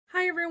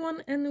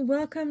everyone, and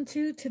welcome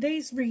to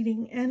today's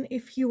reading. And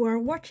if you are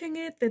watching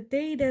it the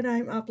day that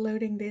I'm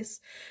uploading this,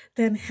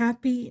 then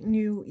Happy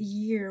New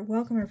Year.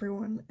 Welcome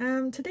everyone.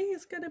 Today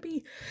is gonna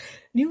be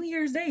New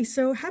Year's Day,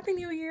 so Happy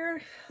New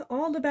Year.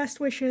 All the best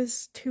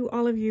wishes to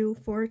all of you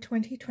for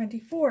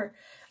 2024.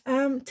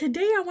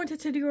 Today I wanted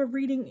to do a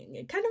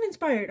reading kind of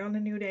inspired on the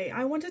new day.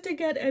 I wanted to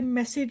get a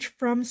message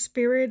from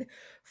Spirit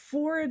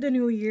for the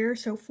new year.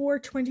 So for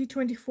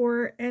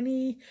 2024,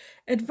 any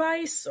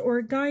advice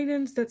or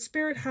guidance that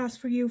Spirit has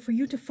for you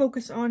to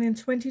focus on in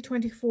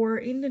 2024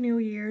 in the new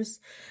year's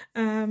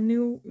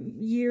new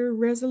year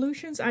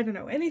resolutions. I don't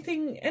know,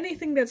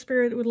 anything that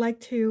Spirit would like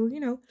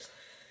to,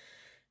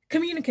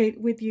 communicate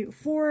with you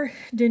for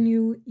the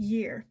new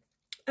year.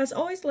 As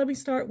always, let me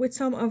start with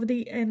some of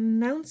the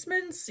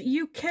announcements.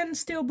 You can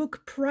still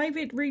book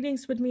private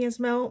readings with me as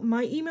well.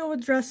 My email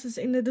address is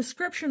in the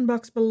description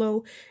box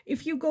below.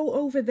 If you go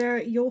over there,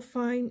 you'll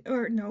find,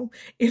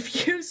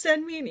 if you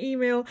send me an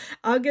email,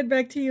 I'll get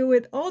back to you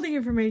with all the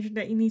information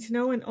that you need to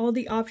know and all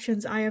the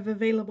options I have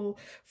available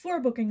for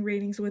booking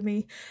readings with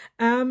me.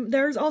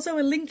 There's also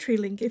a Linktree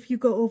link. If you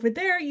go over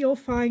there, you'll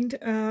find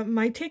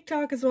my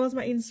TikTok as well as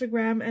my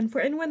Instagram. And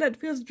for anyone that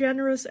feels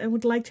generous and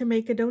would like to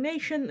make a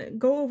donation,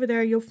 go over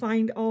there. You'll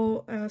find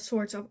all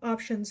sorts of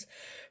options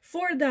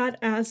for that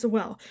as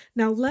well.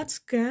 Now let's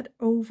get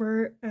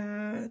over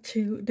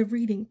to the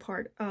reading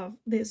part of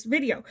this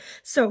video.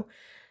 So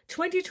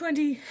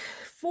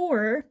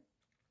 2024,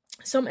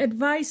 some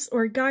advice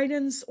or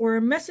guidance or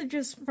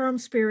messages from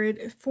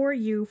Spirit for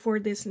you for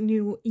this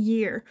new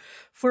year.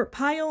 For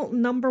pile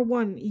number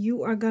 1,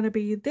 you are going to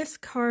be this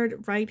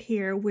card right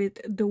here with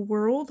the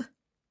world.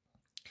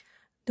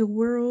 The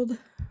world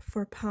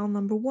for pile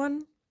number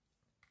 1.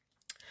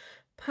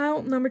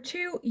 Pile number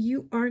 2,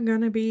 you are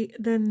going to be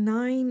the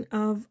 9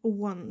 of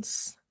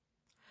Wands.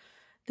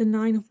 The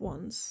 9 of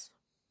Wands.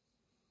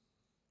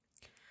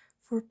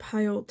 For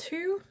pile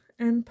 2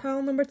 and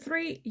pile number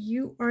 3,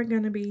 you are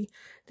going to be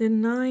the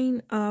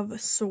 9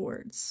 of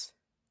Swords.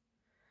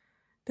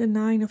 The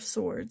 9 of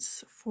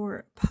Swords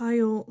for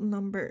pile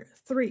number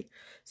 3.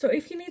 So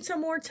if you need some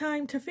more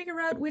time to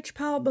figure out which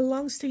pile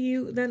belongs to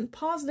you, then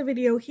pause the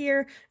video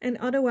here, and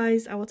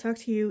otherwise I will talk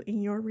to you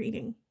in your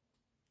reading.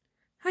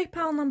 Hi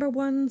pile number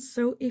 1,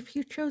 so if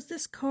you chose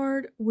this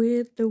card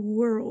with the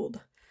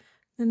world,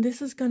 then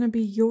this is going to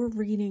be your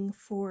reading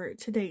for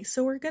today.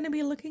 So we're going to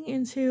be looking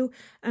into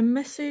a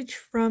message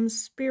from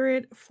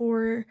Spirit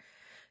for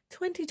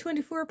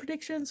 2024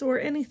 predictions or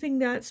anything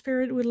that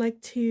Spirit would like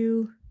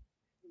to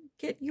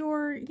get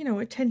your,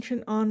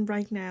 attention on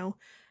right now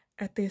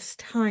at this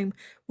time.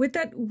 With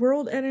that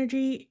world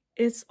energy,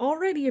 it's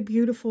already a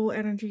beautiful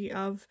energy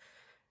of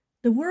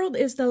the world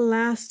is the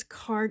last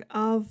card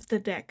of the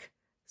deck.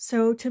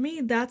 So to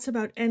me, that's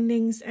about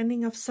endings,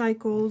 ending of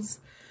cycles,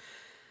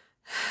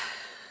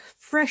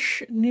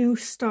 fresh new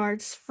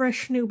starts,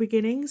 fresh new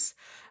beginnings.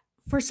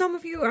 For some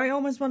of you, I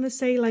almost want to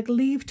say, like,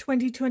 leave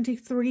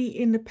 2023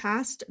 in the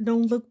past.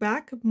 Don't look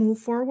back, move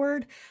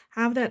forward,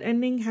 have that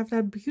ending, have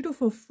that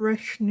beautiful,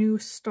 fresh new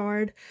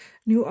start,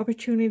 new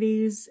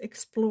opportunities,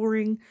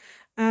 exploring.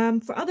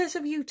 For others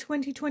of you,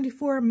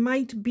 2024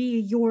 might be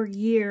your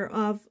year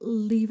of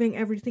leaving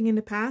everything in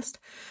the past.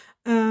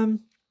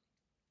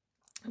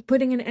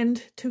 Putting an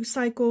end to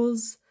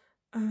cycles,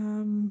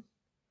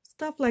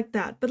 stuff like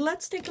that. But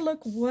let's take a look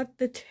what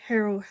the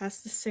tarot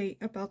has to say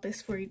about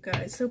this for you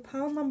guys. So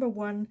pile number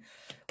 1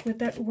 with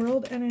that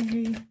world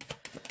energy,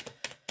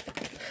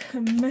 a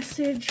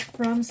message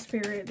from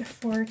Spirit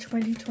for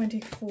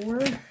 2024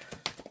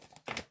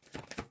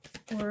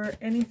 or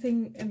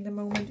anything in the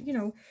moment.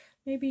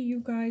 Maybe you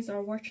guys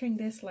are watching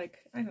this,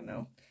 like, I don't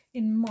know,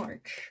 in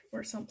March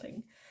or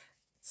something.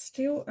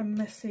 Still a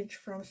message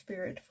from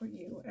Spirit for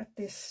you at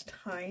this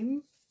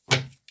time.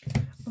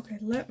 Okay,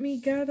 let me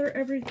gather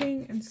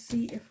everything and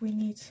see if we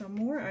need some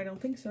more. I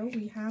don't think so.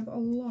 We have a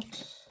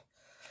lot.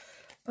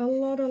 A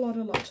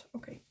lot.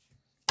 Okay.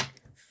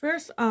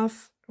 First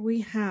off, we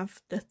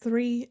have the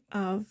 3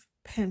 of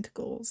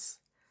Pentacles.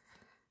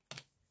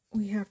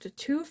 We have the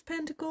 2 of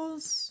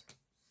Pentacles,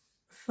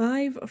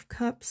 5 of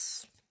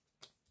Cups,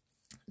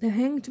 the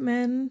Hanged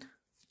Man,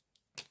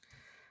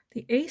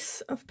 the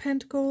Ace of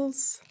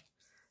Pentacles,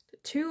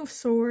 2 of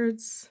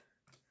Swords,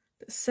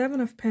 the 7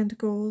 of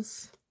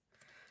Pentacles,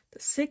 the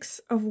 6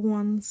 of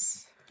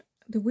Wands,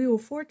 the Wheel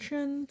of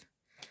Fortune,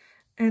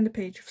 and the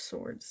Page of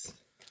Swords.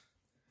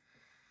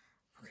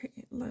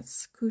 Okay,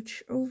 let's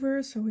scooch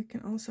over so we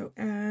can also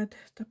add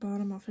the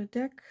bottom of the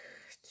deck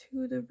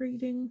to the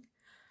reading.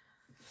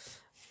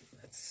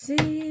 Let's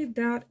see,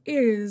 that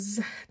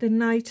is the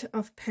Knight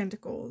of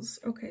Pentacles.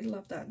 Okay,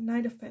 love that,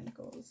 Knight of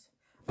Pentacles.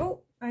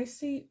 Oh, I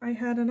see I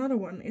had another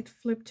one. It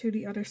flipped to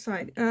the other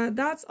side.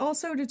 That's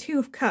also the 2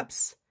 of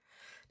Cups.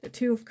 The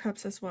 2 of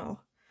Cups as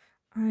well.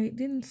 I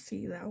didn't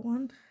see that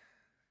one.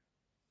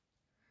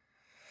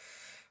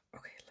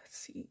 Okay, let's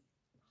see.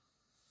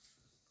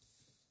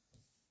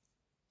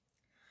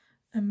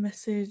 A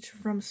message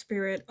from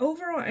Spirit.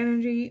 Overall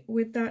energy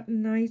with that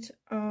Knight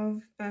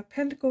of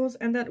Pentacles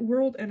and that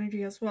world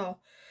energy as well.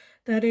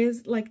 That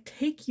is, like,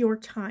 take your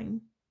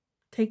time.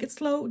 take it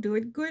slow, do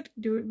it good,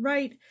 do it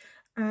right,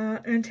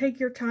 and take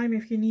your time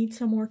if you need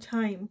some more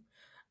time.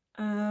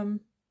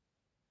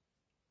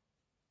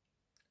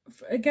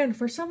 Again,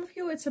 for some of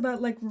you, it's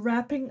about like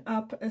wrapping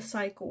up a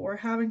cycle or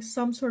having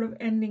some sort of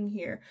ending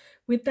here.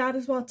 With that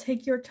as well,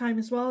 take your time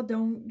as well.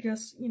 Don't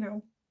just, you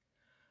know,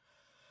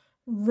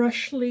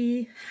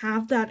 rushly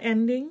have that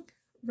ending,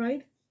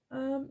 right?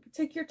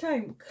 Take your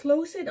time.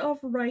 Close it off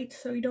right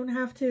so you don't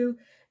have to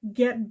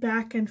get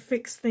back and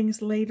fix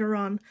things later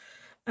on.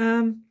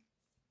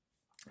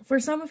 For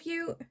some of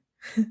you,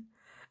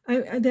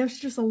 there's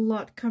just a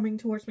lot coming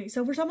towards me.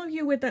 So for some of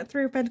you with that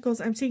Three of Pentacles,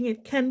 I'm seeing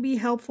it can be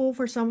helpful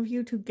for some of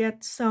you to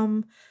get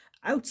some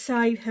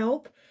outside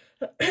help,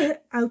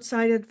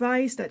 outside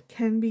advice. That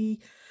can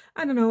be,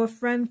 I don't know, a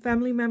friend,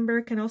 family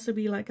member, can also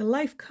be like a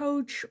life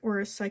coach or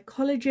a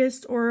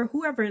psychologist or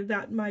whoever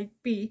that might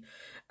be,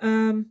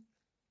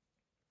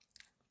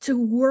 to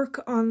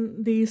work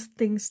on these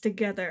things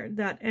together,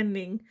 that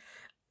ending.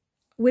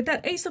 With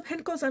that Ace of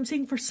Pentacles, I'm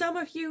seeing for some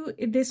of you,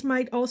 this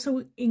might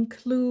also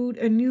include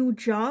a new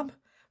job,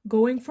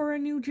 going for a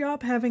new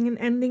job, having an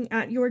ending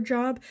at your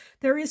job.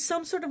 There is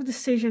some sort of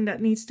decision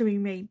that needs to be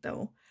made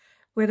though.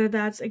 Whether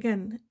that's,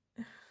 again,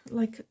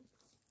 like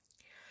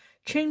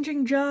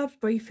changing jobs,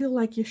 but you feel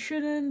like you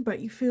shouldn't, but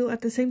you feel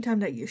at the same time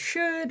that you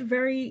should.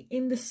 Very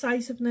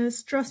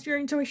indecisiveness. Trust your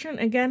intuition.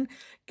 Again,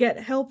 get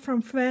help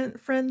from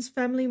friends,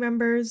 family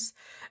members.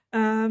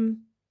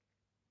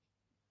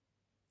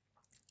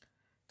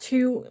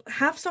 To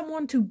have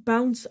someone to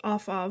bounce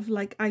off of,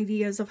 like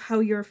ideas of how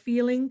you're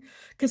feeling.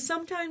 Because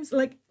sometimes,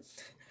 like,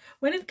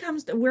 when it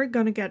comes to, we're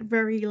gonna get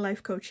very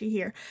life coachy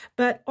here,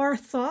 but our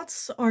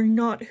thoughts are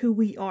not who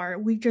we are.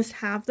 We just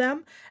have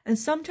them. And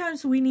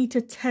sometimes we need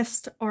to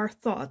test our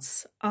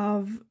thoughts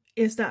of,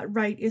 is that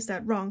right? Is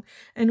that wrong?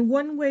 And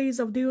one ways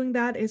of doing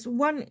that is,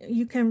 one,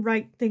 you can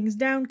write things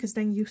down because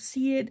then you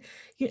see it.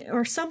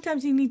 Or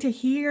sometimes you need to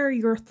hear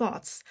your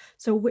thoughts.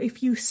 So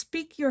if you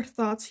speak your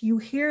thoughts, you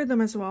hear them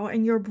as well,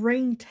 and your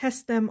brain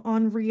tests them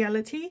on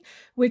reality,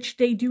 which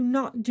they do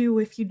not do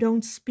if you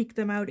don't speak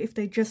them out, if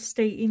they just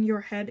stay in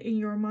your head, in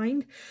your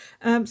mind.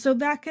 So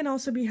that can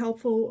also be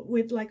helpful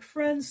with like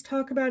friends.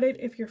 Talk about it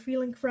if you're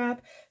feeling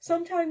crap.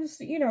 Sometimes,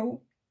 you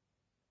know,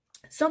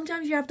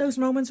 sometimes you have those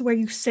moments where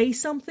you say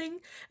something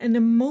and the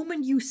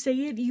moment you say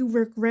it, you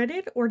regret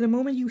it, or the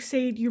moment you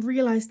say it, you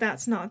realize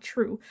that's not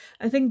true.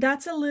 I think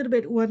that's a little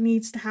bit what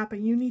needs to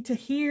happen. You need to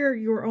hear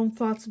your own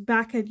thoughts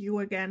back at you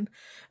again,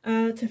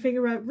 to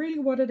figure out really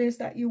what it is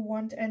that you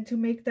want and to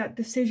make that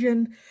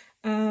decision.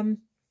 I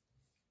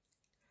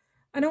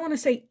don't want to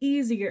say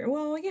easier.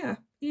 Well, yeah,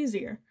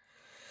 easier.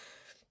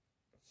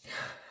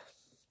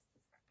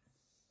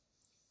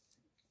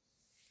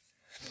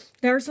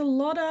 There's a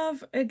lot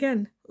of,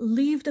 again,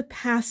 leave the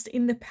past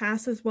in the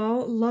past as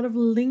well. A lot of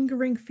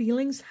lingering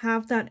feelings,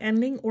 have that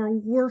ending or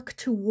work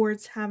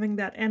towards having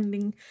that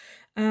ending.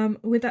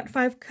 With that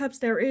Five of Cups,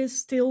 there is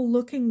still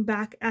looking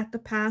back at the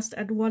past,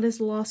 at what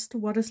is lost,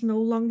 what is no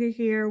longer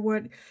here,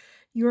 what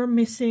you're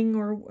missing,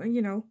 or,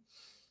 you know,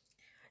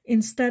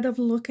 instead of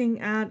looking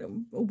at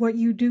what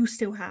you do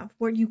still have,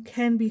 what you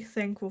can be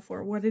thankful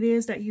for, what it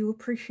is that you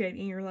appreciate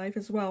in your life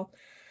as well.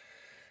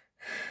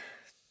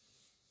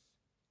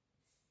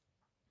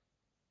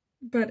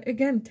 But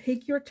again,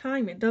 take your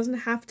time. It doesn't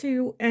have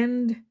to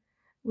end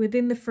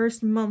within the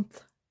first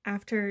month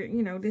after,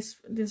 you know,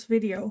 this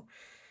video.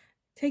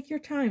 Take your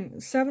time.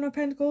 Seven of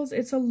Pentacles,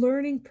 it's a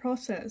learning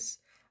process.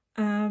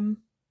 You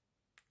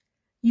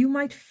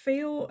might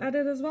fail at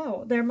it as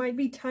well. There might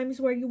be times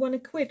where you want to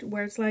quit,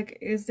 where it's like,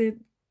 is it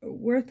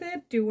worth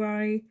it? Do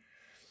I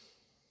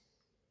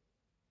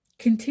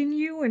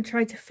continue and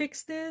try to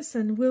fix this?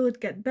 And will it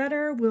get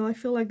better? Will I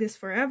feel like this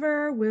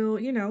forever? Will,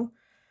 you know,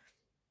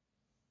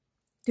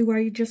 do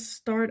I just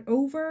start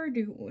over?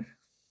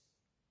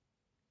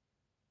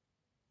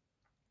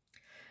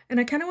 And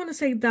I kind of want to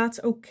say that's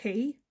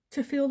okay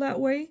to feel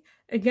that way.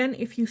 Again,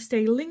 if you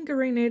stay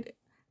lingering it,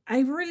 I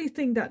really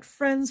think that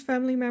friends,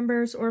 family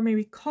members, or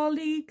maybe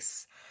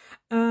colleagues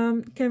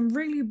can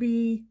really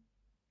be,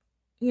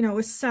 you know,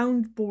 a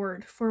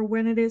soundboard for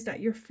when it is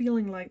that you're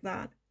feeling like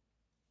that.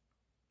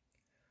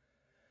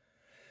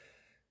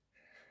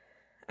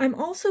 I'm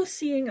also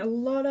seeing a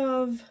lot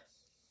of,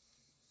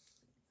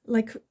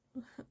 like,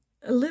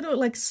 a little,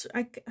 like,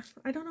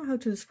 I don't know how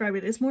to describe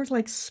it. It's more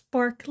like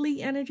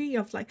sparkly energy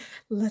of like,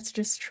 let's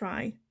just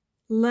try.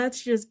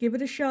 Let's just give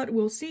it a shot.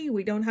 We'll see.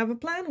 We don't have a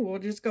plan. We'll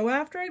just go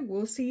after it.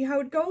 We'll see how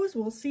it goes.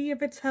 We'll see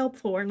if it's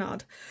helpful or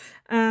not.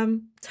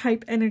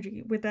 Type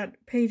energy with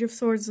that Page of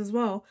Swords as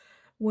well,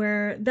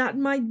 where that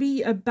might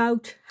be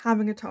about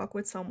having a talk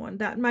with someone.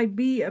 That might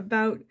be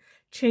about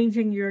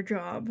changing your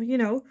job, you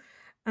know.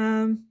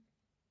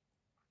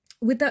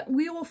 With that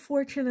Wheel of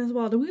Fortune as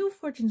well. The Wheel of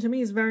Fortune to me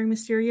is very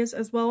mysterious,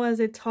 as well as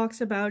it talks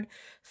about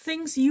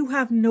things you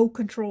have no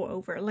control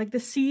over, like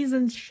the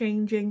seasons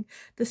changing,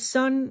 the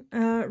sun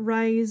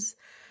rise,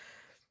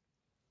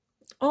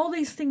 all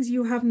these things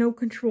you have no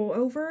control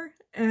over.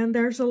 And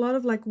there's a lot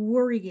of like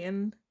worry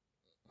and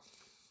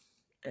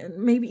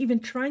maybe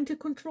even trying to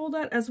control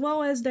that, as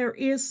well as there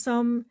is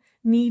some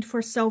need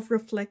for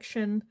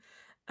self-reflection.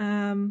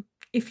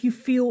 If you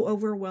feel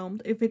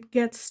overwhelmed, if it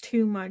gets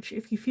too much,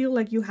 if you feel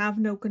like you have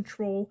no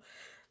control.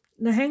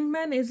 The Hanged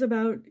Man is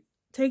about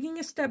taking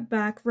a step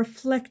back,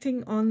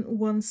 reflecting on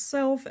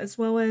oneself, as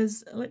well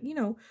as, like, you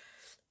know,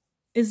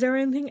 is there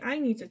anything I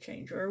need to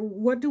change? Or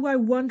what do I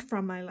want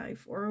from my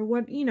life? Or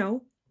what, you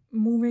know,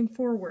 moving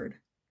forward.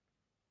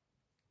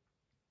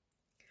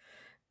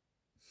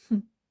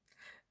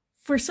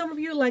 For some of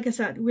you, like I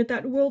said, with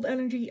that world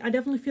energy, I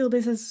definitely feel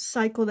this is a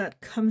cycle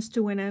that comes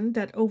to an end,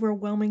 that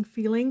overwhelming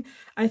feeling.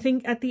 I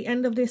think at the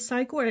end of this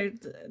cycle, or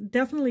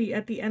definitely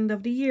at the end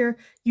of the year,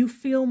 you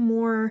feel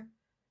more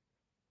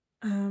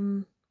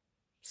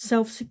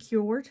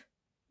self-secured.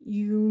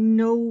 You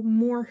know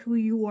more who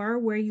you are,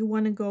 where you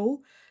want to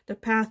go, the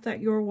path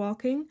that you're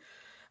walking.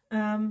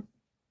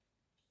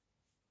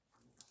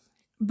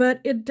 But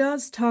it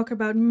does talk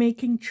about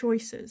making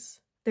choices.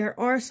 There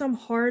are some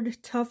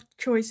hard, tough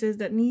choices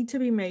that need to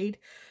be made,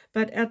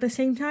 but at the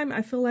same time,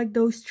 I feel like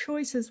those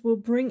choices will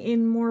bring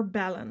in more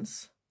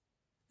balance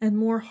and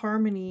more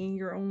harmony in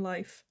your own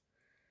life.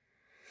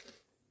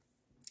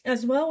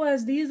 As well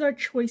as these are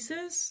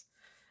choices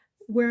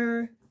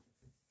where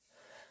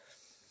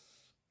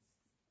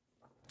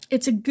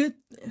it's a good,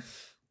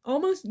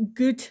 almost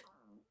good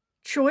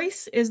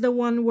choice is the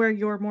one where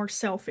you're more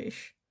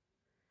selfish.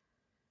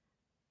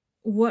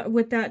 What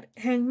with that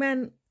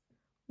Hangman,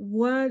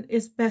 what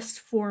is best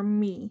for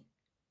me,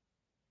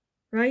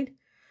 right?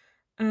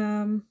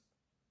 For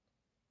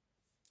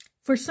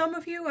some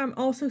of you, I'm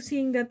also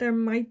seeing that there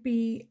might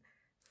be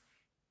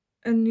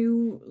a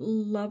new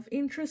love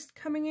interest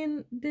coming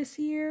in this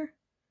year.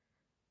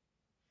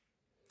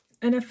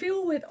 And I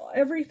feel with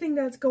everything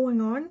that's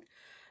going on,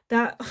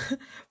 that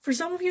for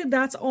some of you,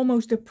 that's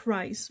almost a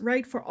price,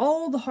 right? For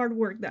all the hard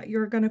work that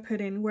you're going to put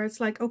in, where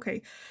it's like,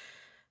 okay,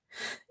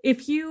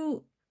 if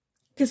you...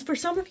 Because for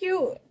some of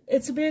you,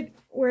 it's a bit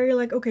where you're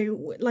like, okay,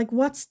 like,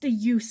 what's the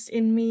use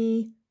in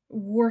me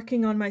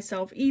working on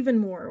myself even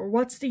more? Or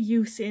what's the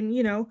use in,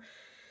 you know,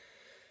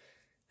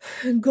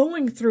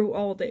 going through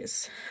all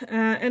this?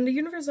 And the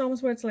universe is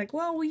almost where it's like,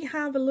 well, we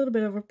have a little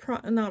bit of a,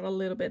 not a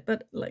little bit,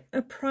 but like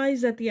a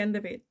prize at the end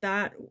of it,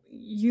 that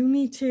you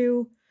need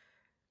to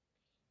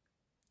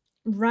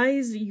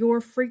rise your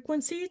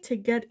frequency to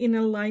get in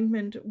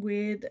alignment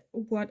with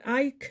what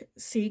I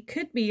see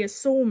could be a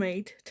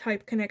soulmate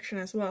type connection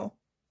as well.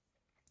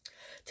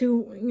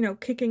 To, you know,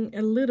 kicking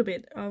a little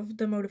bit of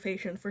the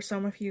motivation for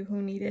some of you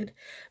who need it.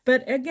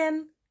 But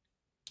again,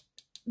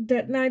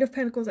 that Knight of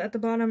Pentacles at the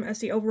bottom as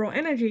the overall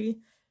energy,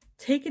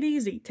 take it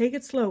easy, take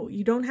it slow.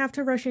 You don't have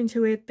to rush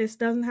into it. This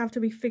doesn't have to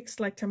be fixed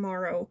like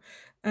tomorrow.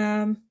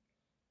 And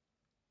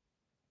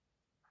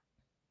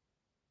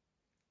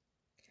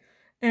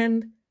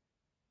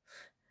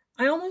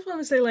I almost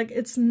want to say, like,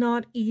 it's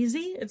not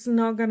easy. It's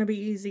not going to be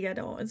easy at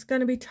all. It's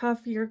going to be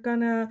tough. You're going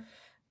to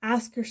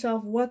ask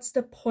yourself, what's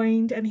the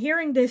point? And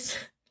hearing this,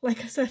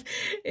 like I said,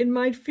 it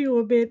might feel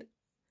a bit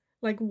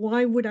like,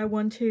 why would I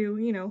want to,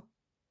 you know,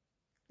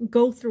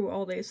 go through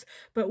all this?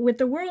 But with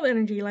the world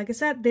energy, like I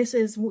said, this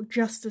is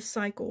just a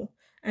cycle.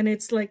 And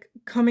it's like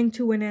coming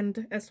to an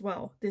end as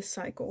well, this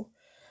cycle.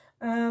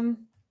 Okay,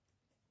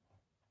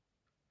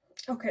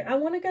 I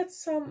want to get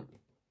some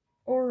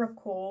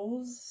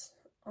oracles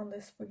on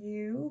this for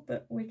you,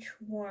 but which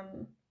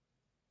one?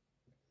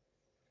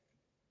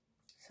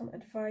 Some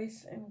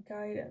advice and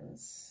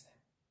guidance.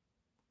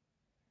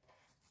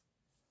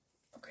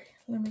 Okay,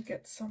 let me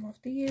get some of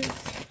these.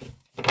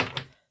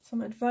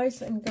 Some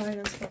advice and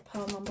guidance for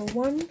pile number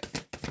 1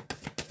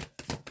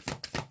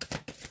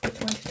 for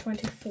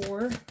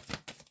 2024.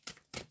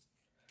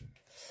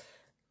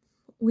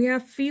 We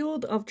have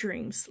Field of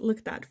Dreams. Look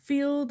at that.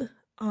 Field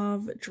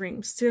of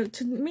Dreams. So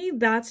to me,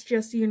 that's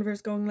just the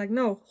universe going like,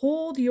 no,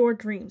 hold your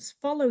dreams.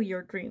 Follow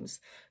your dreams.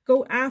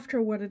 Go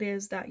after what it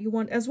is that you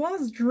want, as well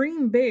as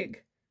dream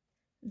big.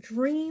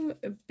 Dream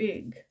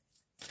big.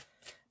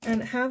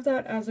 And have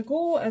that as a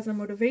goal, as a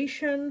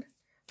motivation.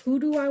 Who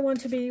do I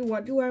want to be?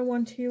 What do I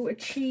want to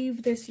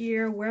achieve this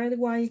year? Where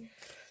do I,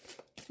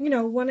 you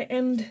know, want to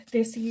end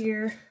this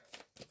year?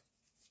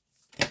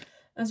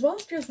 As well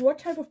as just what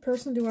type of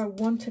person do I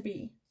want to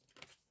be?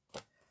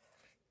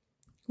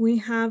 We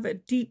have a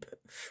deep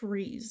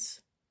freeze.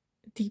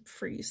 Deep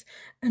freeze.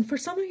 And for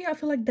some of you, I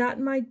feel like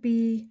that might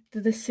be the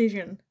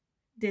decision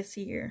this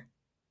year.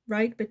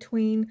 Right?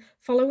 Between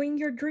following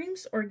your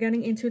dreams or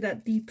getting into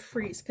that deep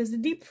freeze. Because the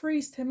deep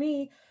freeze to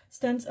me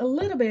stands a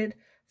little bit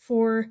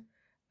for,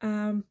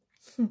 I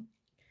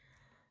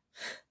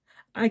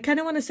kind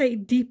of want to say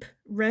deep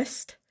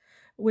rest,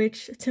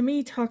 which to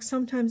me talks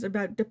sometimes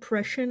about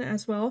depression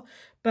as well.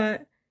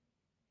 But,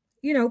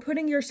 you know,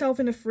 putting yourself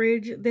in the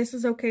fridge, this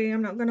is okay,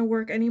 I'm not going to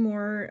work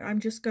anymore. I'm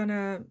just going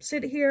to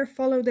sit here,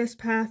 follow this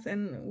path,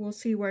 and we'll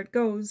see where it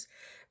goes.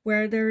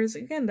 Where there's,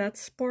 again, that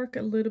spark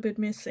a little bit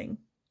missing.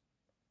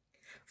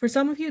 For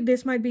some of you,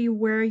 this might be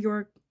where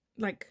you're,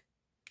 like,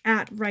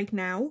 at right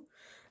now.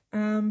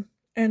 And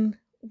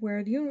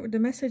where the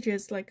message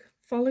is, like,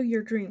 follow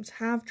your dreams,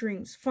 have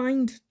dreams,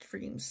 find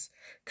dreams,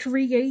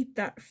 create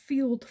that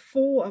field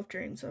full of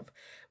dreams of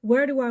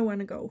where do I want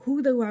to go?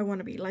 Who do I want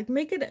to be? Like,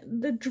 make it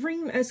the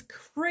dream as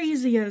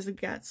crazy as it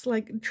gets.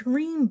 Like,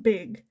 dream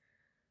big,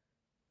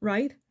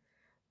 right?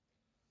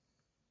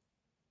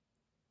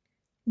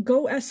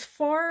 Go as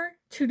far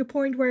to the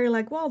point where you're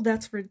like, well,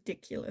 that's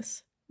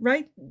ridiculous,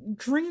 right?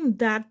 Dream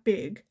that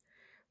big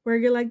where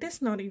you're like,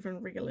 that's not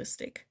even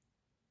realistic.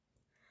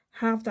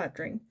 Have that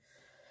dream.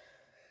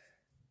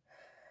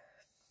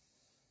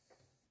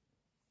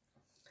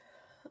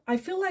 I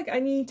feel like I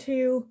need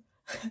to...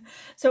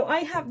 So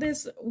I have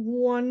this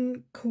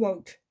one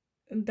quote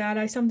that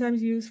I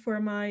sometimes use for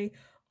my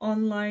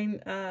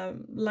online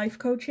life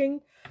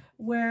coaching,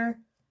 where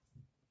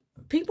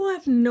people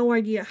have no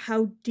idea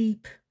how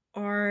deep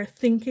our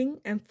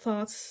thinking and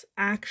thoughts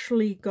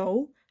actually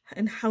go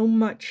and how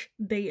much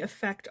they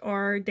affect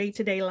our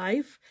day-to-day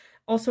life,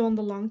 also on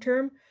the long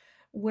term,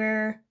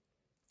 where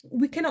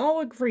we can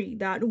all agree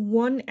that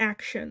one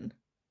action,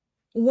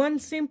 one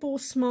simple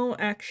small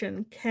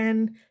action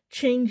can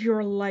change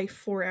your life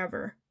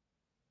forever.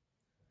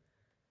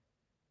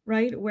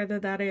 Right? Whether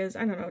that is,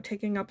 I don't know,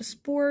 taking up a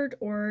sport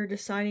or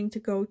deciding to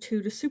go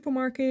to the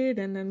supermarket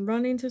and then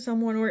run into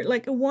someone, or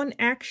like one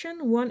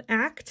action, one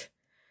act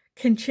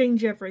can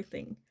change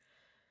everything.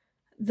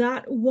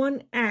 That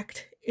one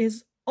act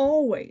is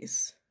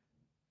always,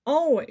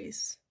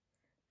 always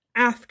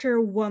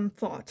after one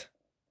thought.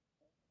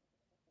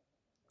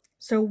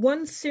 So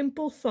one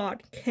simple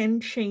thought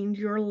can change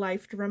your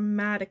life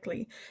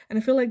dramatically. And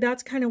I feel like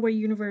that's kind of where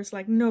universe,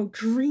 like, no,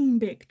 dream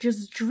big,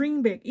 just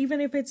dream big. Even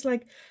if it's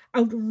like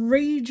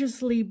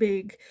outrageously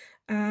big,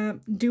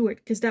 do it,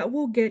 because that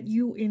will get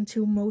you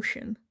into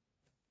motion.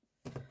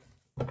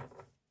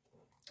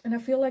 And I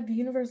feel like the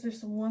universe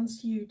just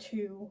wants you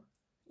to,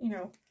 you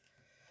know,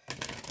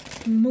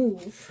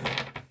 move.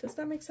 Does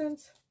that make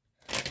sense?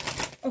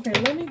 Okay,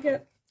 let me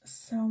get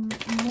some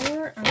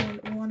more. I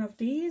want one of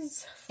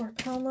these for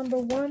pile number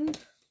 1.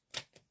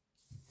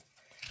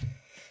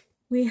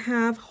 We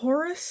have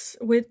Horus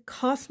with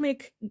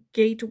Cosmic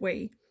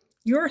Gateway.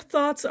 Your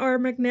thoughts are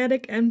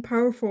magnetic and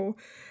powerful.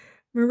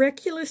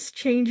 Miraculous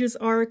changes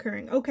are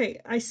occurring. Okay,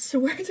 I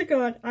swear to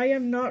God, I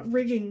am not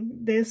rigging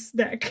this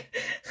deck.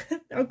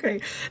 Okay,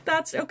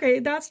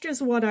 that's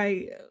just what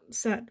I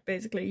said,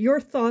 basically. Your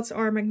thoughts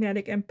are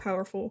magnetic and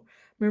powerful.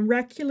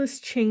 Miraculous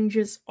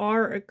changes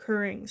are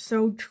occurring.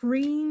 So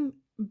dream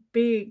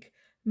big,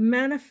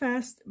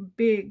 manifest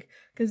big,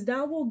 because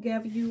that will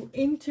get you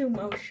into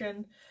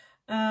motion.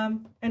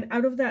 And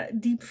out of that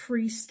deep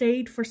freeze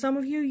state, for some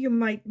of you, you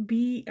might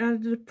be at a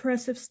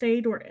depressive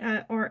state or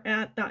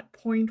at that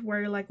point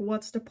where you're like,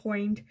 what's the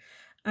point?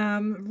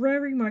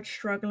 Very much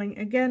struggling.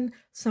 Again,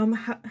 some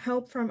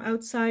help from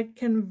outside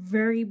can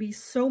be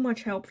so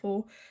much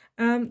helpful.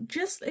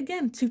 Just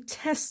again, to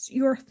test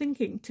your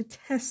thinking, to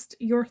test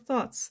your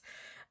thoughts.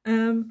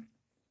 Okay,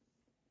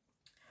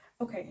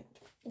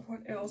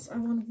 what else? I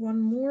want one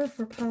more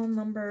for pile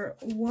number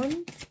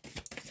 1.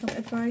 Some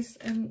advice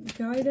and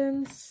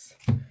guidance.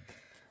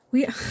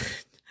 We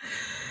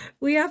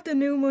have the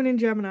new moon in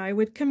Gemini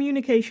with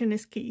communication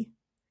is key.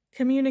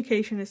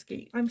 Communication is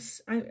key. I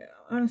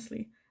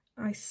honestly,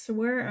 I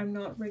swear I'm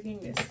not rigging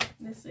this.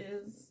 This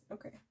is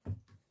okay.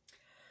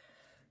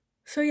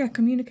 So yeah,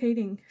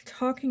 communicating,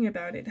 talking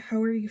about it.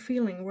 How are you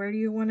feeling? Where do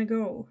you want to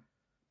go?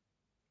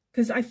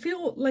 Because I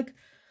feel like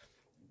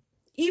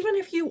even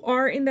if you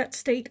are in that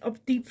state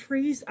of deep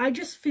freeze, I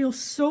just feel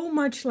so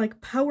much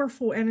like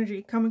powerful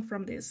energy coming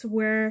from this,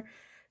 where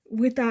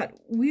with that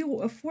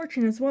wheel of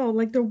fortune as well,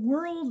 like the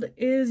world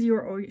is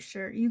your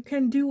oyster. You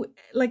can do,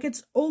 like,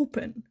 it's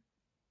open,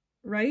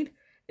 right?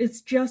 It's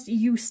just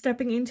you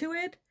stepping into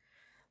it.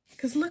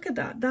 Because look at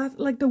that,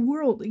 like the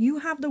world, you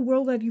have the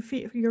world at your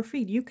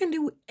feet. You can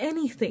do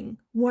anything,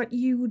 what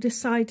you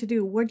decide to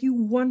do, what you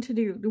want to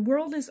do. The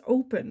world is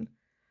open.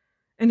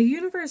 And the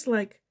universe,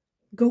 like,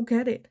 go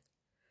get it.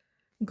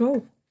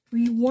 Go.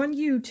 We want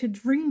you to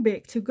dream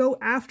big, to go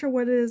after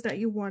what it is that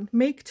you want.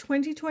 Make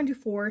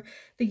 2024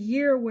 the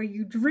year where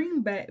you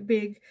dream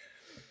big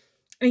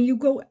and you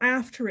go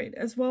after it,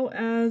 as well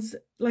as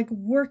like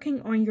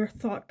working on your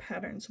thought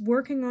patterns,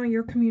 working on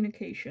your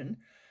communication.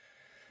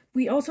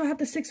 We also have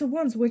the 6 of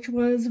Wands, which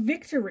was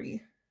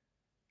victory.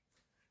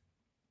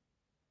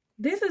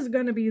 This is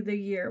going to be the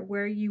year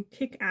where you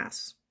kick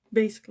ass,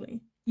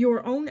 basically.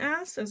 Your own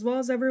ass, as well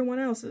as everyone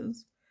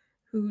else's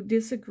who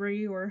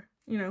disagree or,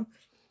 you know.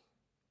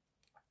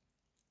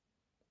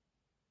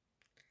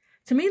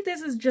 To me,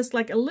 this is just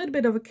like a little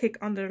bit of a kick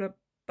under the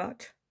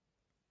butt.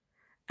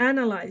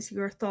 Analyze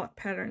your thought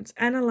patterns.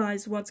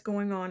 Analyze what's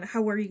going on.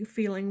 How are you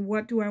feeling?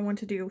 What do I want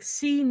to do?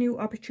 See new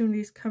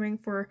opportunities coming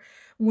for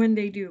when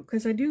they do.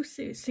 Because I do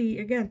see,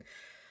 again,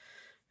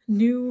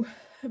 new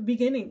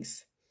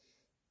beginnings.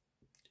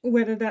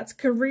 Whether that's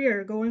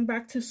career, going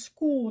back to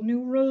school,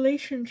 new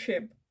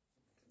relationship,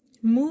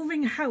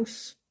 moving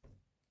house.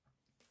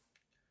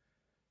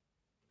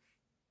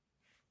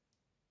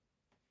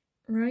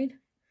 Right?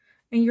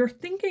 And your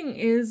thinking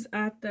is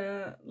at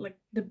the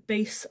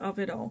base of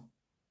it all.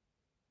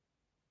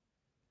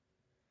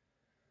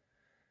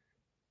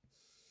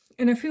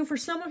 And I feel for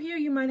some of you,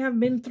 you might have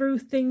been through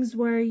things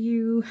where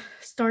you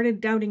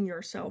started doubting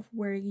yourself,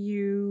 where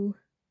you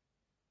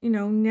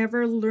know,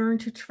 never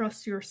learned to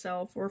trust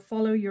yourself or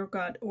follow your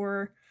gut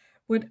or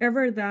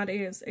whatever that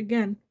is.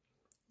 Again,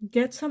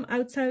 get some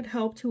outside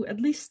help to at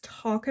least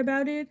talk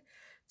about it,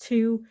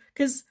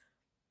 because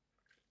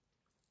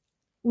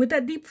with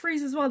that deep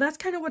freeze as well, that's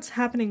kind of what's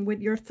happening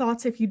with your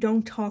thoughts if you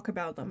don't talk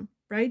about them,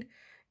 right?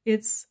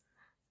 It's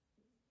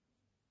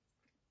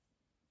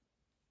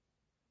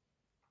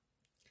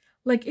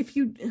like if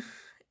you,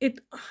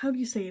 how do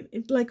you say it?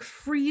 It like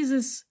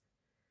freezes,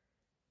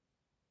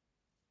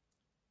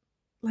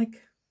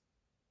 like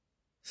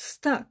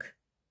stuck.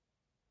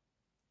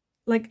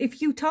 Like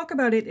if you talk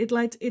about it,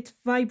 it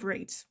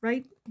vibrates,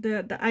 right?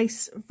 The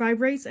ice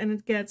vibrates and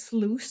it gets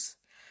loose.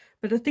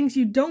 But the things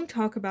you don't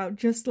talk about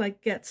just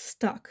like get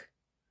stuck.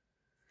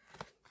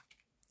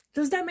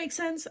 Does that make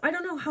sense? I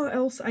don't know how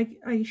else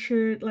I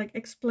should like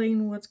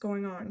explain what's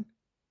going on.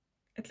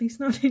 At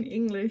least not in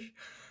English.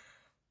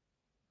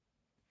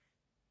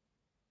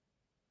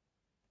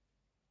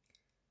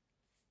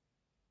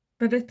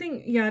 But I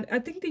think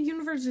the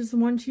universe just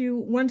want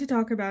to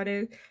talk about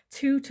it,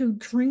 to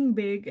dream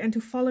big and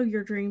to follow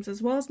your dreams,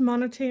 as well as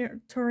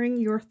monitoring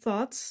your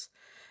thoughts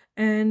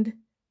and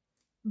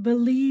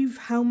believe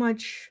how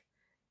much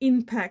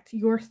impact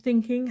your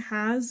thinking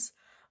has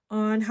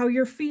on how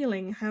you're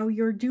feeling, how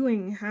you're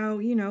doing, how,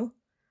 you know.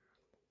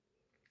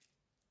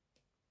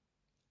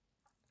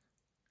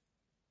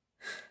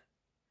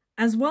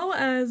 As well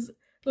as,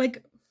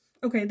 like,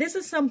 okay, this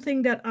is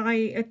something that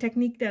a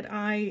technique that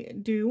I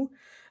do.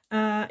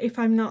 If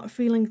I'm not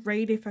feeling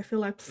great, if I feel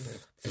like,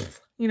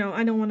 you know,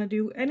 I don't want to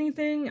do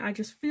anything, I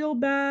just feel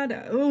bad,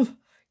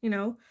 you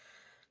know,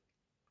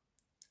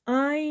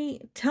 I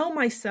tell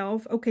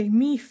myself, okay,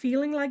 me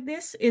feeling like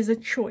this is a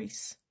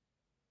choice.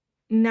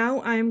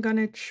 Now I'm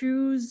gonna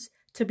choose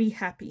to be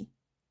happy.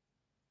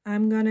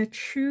 I'm gonna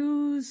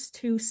choose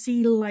to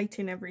see light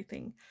in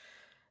everything.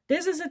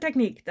 This is a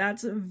technique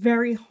that's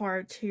very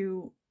hard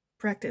to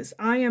practice.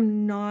 I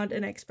am not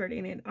an expert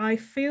in it. I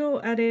fail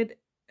at it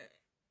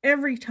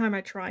every time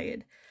I try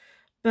it.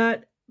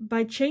 But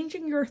by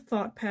changing your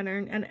thought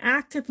pattern and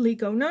actively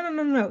go,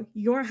 no,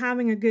 you're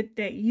having a good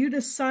day. You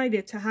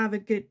decided to have a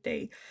good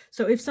day.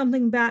 So if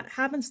something bad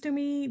happens to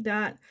me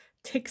that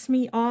ticks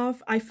me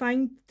off, I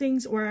find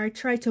things, or I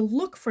try to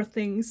look for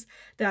things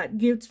that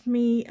gives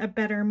me a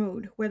better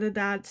mood. Whether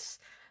that's,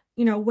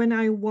 you know, when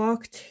I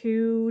walk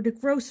to the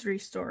grocery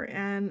store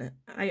and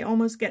I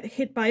almost get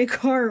hit by a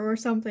car or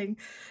something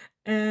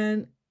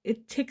and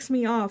it ticks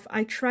me off,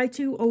 I try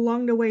to,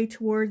 along the way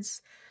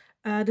towards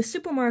the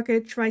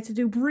supermarket, try to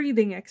do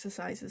breathing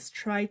exercises,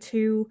 try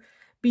to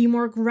be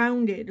more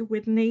grounded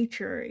with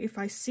nature. If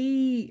I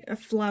see a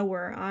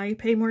flower, I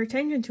pay more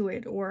attention to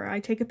it, or I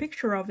take a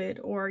picture of it,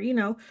 or, you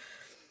know,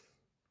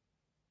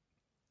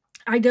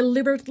 I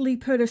deliberately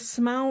put a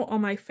smile on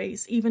my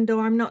face even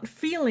though I'm not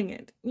feeling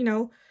it. You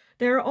know,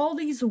 there are all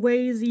these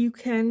ways you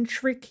can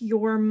trick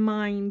your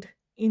mind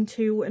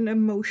into an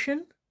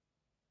emotion.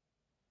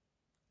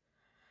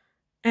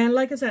 And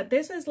like I said,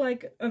 this is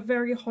like a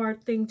very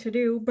hard thing to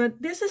do,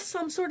 but this is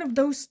some sort of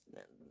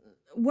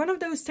one of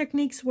those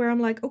techniques where I'm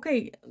like,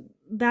 okay,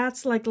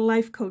 that's like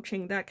life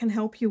coaching that can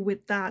help you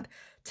with that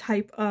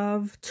type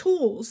of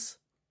tools,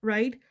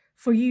 right?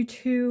 For you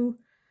to,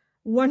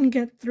 one,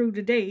 get through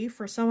the day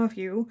for some of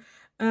you,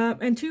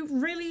 and to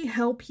really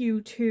help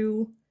you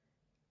to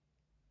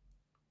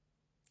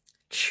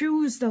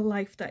choose the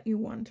life that you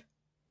want,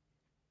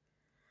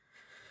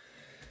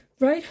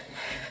 right?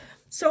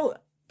 So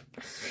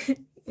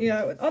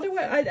yeah,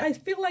 otherwise I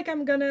feel like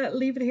I'm gonna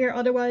leave it here,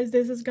 otherwise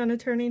this is gonna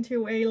turn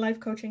into a life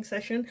coaching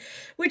session,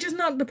 which is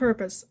not the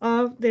purpose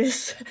of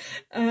this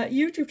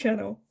YouTube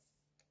channel.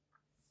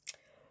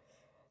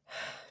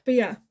 But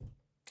yeah,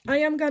 I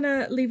am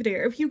gonna leave it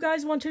here. If you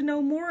guys want to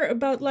know more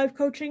about life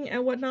coaching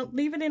and whatnot,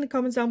 leave it in the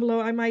comments down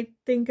below. I might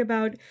think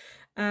about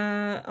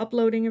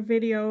uploading a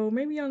video,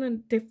 maybe on a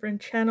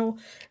different channel,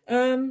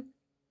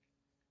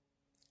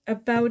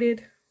 about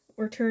it,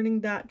 or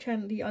turning that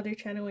channel, the other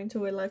channel,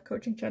 into a life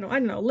coaching channel. I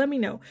don't know. Let me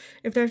know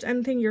if there's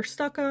anything you're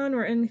stuck on,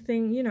 or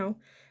anything, you know,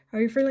 how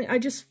you're feeling. I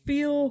just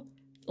feel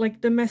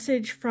like the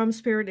message from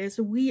Spirit is,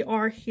 we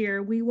are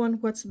here. We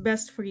want what's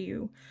best for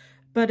you.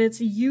 But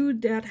it's you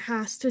that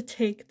has to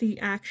take the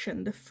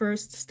action, the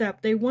first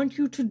step. They want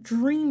you to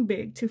dream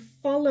big, to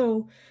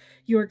follow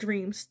your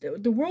dreams.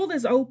 The world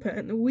is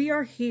open. We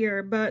are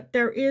here, but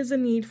there is a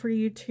need for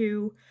you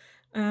to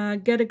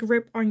get a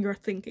grip on your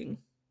thinking,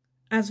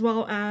 as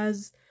well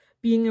as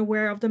being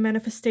aware of the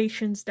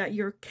manifestations that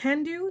you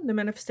can do, the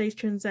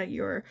manifestations that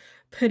you're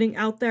putting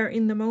out there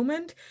in the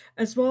moment,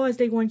 as well as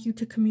they want you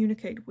to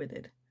communicate with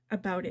it,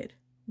 about it,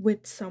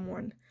 with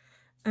someone.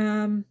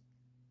 And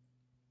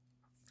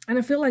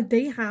I feel like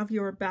they have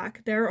your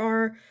back. There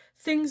are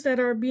things that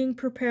are being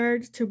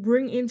prepared to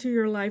bring into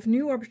your life,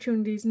 new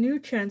opportunities, new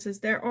chances.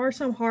 There are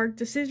some hard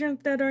decisions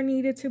that are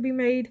needed to be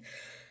made,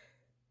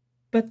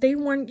 but they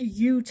want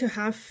you to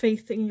have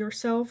faith in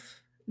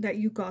yourself that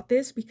you got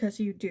this, because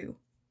you do.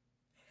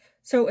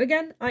 So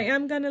again, I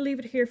am going to leave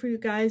it here for you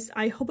guys.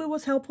 I hope it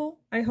was helpful.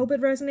 I hope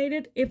it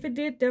resonated. If it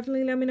did,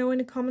 definitely let me know in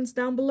the comments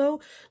down below.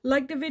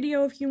 Like the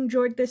video if you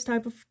enjoyed this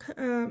type of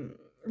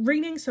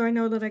reading, so I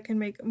know that I can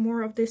make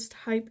more of this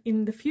type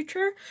in the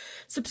future.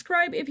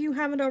 Subscribe if you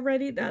haven't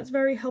already. That's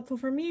very helpful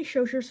for me.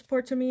 Shows your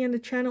support to me and the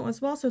channel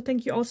as well. So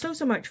thank you all so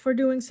much for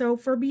doing so,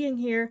 for being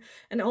here,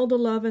 and all the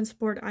love and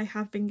support I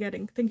have been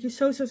getting. Thank you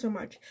so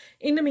much.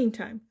 In the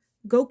meantime,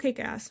 go kick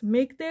ass.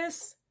 Make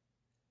this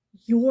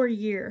your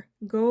year.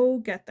 Go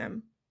get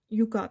them.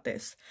 You got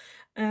this.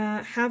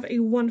 Have a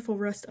wonderful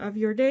rest of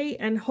your day,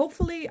 and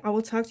hopefully I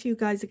will talk to you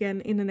guys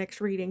again in the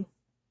next reading.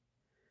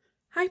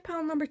 Hi,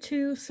 pile number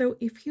 2. So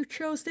if you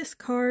chose this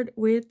card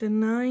with the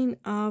 9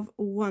 of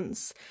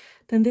Wands,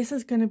 then this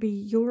is going to be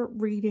your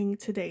reading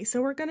today.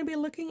 So we're going to be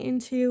looking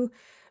into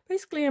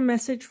basically a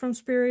message from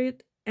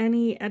Spirit,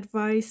 any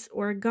advice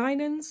or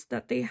guidance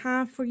that they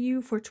have for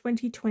you for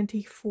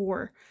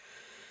 2024.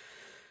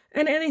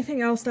 And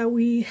anything else that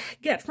we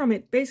get from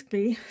it,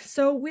 basically.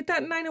 So with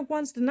that 9 of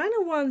Wands, the 9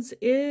 of Wands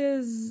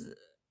is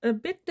a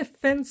bit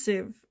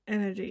defensive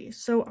energy.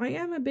 So I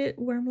am a bit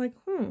where I'm like,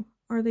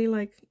 are they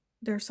like,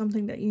 there's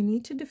something that you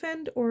need to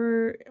defend,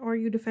 or are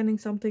you defending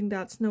something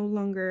that's no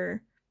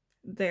longer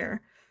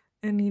there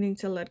and needing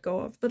to let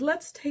go of? But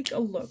let's take a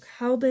look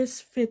how this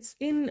fits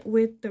in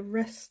with the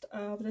rest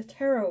of the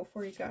tarot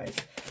for you guys.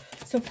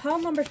 So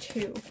pile number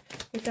 2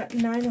 with that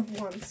 9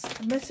 of Wands,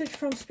 a message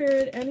from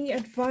Spirit, any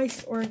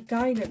advice or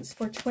guidance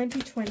for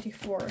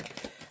 2024.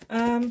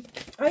 I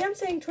am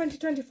saying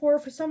 2024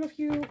 for some of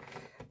you.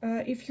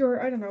 If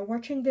you're, I don't know,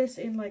 watching this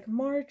in like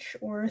March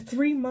or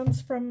 3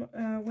 months from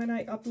when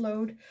I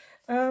upload,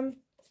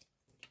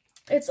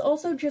 it's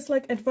also just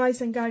like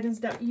advice and guidance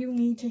that you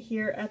need to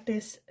hear at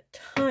this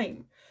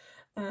time.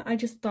 I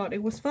just thought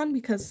it was fun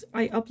because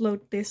I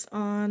upload this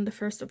on the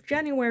 1st of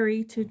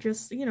January to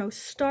just, you know,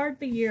 start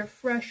the year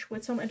fresh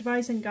with some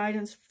advice and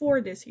guidance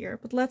for this year.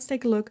 But let's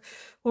take a look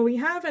what we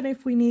have and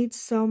if we need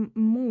some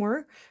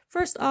more.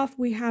 First off,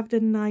 we have the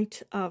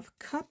Knight of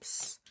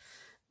Cups.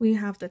 We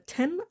have the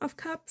 10 of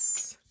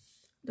Cups,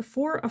 the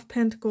 4 of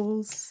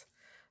Pentacles,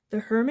 the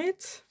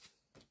Hermit,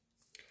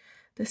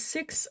 the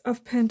 6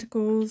 of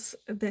Pentacles,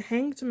 the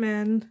Hanged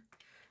Man,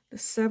 the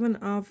 7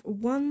 of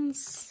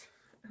Wands,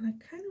 and I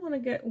kind of want to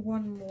get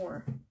one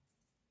more.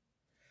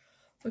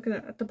 Look at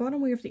that. At the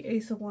bottom we have the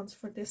Ace of Wands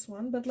for this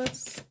one, but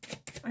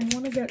I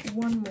want to get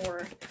one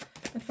more.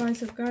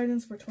 Advice of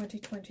guidance for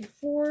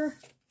 2024.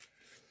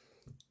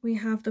 We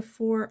have the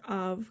 4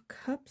 of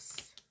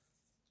Cups.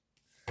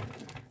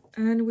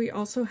 And we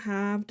also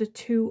have the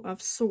 2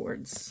 of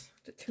Swords.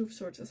 The 2 of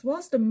Swords as well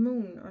as the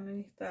Moon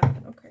underneath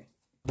that. Okay.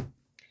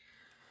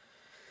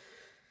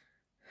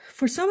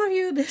 For some of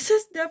you, this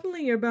is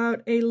definitely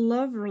about a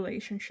love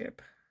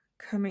relationship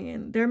coming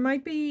in. There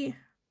might be...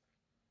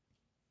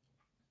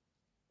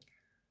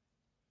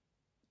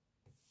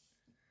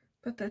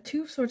 But that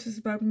 2 of Swords is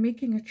about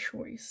making a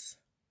choice.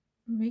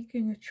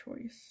 Making a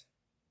choice.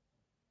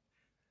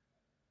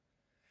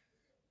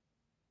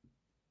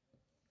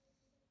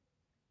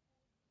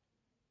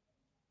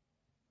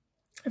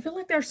 I feel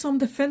like there's some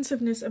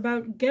defensiveness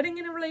about getting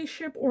in a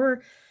relationship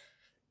or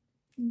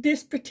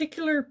this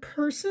particular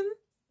person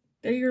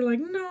that you're like,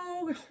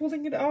 no,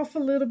 holding it off a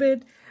little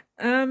bit.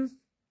 Because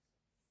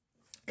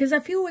I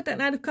feel with that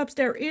Knight of Cups,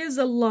 there is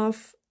a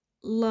love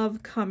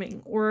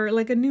coming, or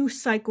like a new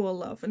cycle of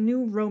love, a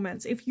new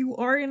romance. If you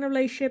are in a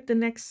relationship, the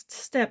next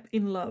step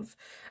in love.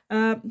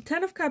 10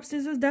 of Cups,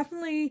 this is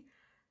definitely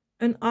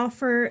an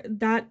offer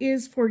that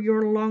is for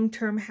your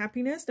long-term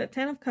happiness. That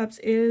 10 of Cups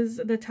is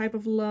the type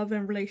of love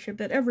and relationship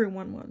that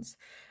everyone wants.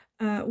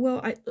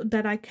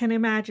 That I can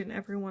imagine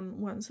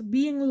everyone wants.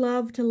 Being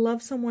loved, to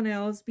love someone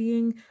else,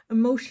 being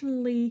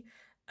emotionally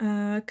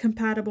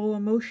compatible,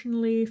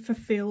 emotionally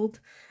fulfilled.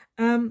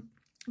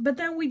 But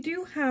then we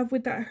do have,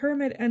 with that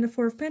Hermit and the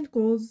 4 of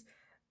Pentacles,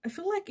 I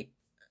feel like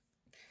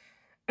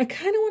I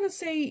kind of want to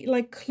say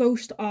like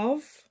closed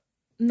off,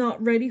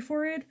 not ready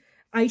for it,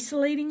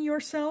 isolating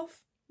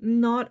yourself,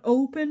 not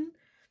open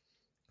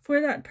for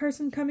that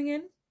person coming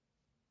in,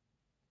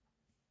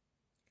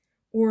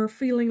 or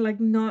feeling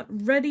like not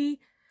ready,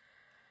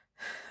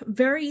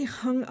 very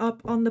hung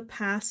up on the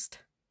past,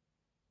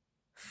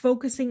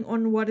 focusing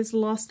on what is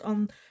lost,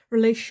 on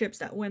relationships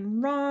that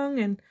went wrong,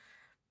 and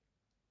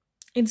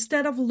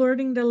instead of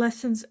learning the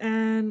lessons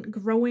and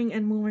growing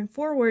and moving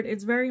forward,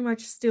 it's very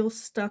much still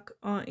stuck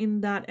in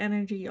that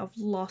energy of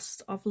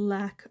lost, of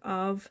lack,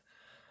 of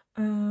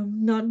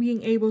not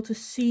being able to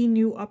see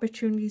new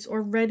opportunities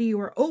or ready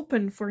or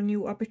open for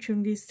new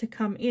opportunities to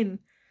come in.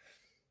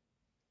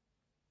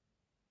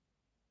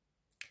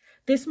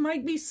 This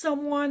might be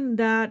someone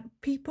that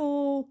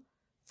people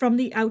from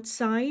the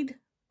outside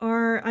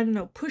are, I don't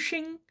know,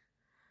 pushing,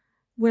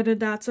 whether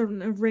that's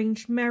an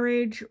arranged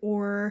marriage,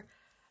 or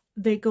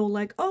they go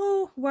like,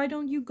 oh, why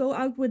don't you go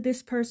out with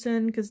this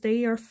person because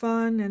they are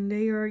fun and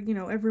they are, you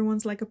know,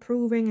 everyone's like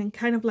approving and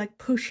kind of like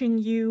pushing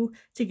you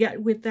to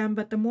get with them.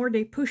 But the more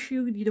they push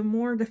you, the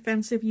more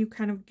defensive you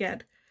kind of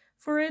get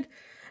for it.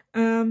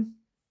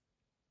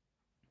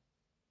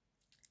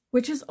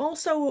 which is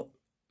also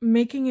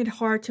making it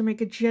hard to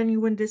make a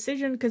genuine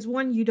decision, because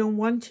one, you don't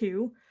want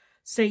to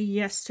say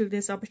yes to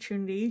this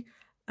opportunity,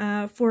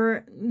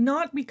 for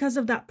not because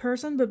of that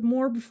person, but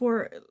more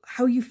before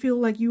how you feel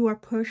like you are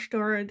pushed,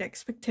 or the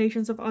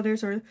expectations of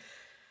others, or,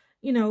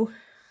 you know,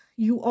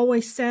 you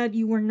always said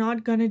you were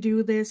not gonna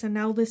do this and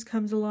now this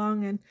comes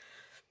along. And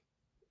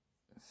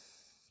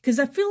because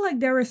I feel like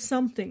there is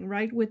something,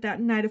 right, with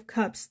that Knight of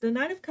Cups. The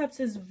Knight of Cups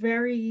is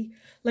very,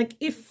 like,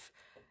 if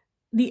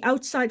the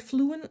outside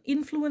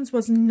influence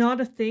was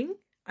not a thing,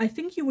 I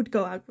think you would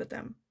go out with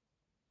them.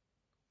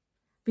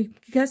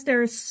 Because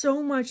there is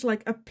so much,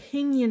 like,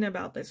 opinion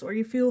about this. Or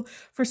you feel,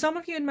 for some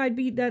of you, it might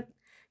be that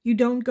you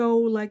don't go,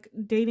 like,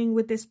 dating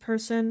with this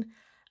person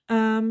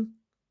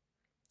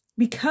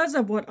because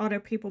of what other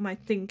people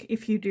might think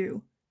if you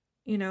do,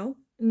 you know,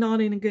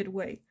 not in a good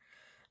way.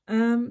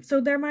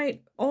 So there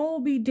might all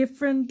be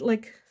different,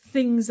 like,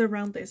 things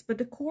around this, but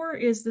the core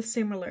is the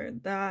similar,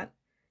 that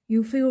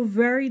you feel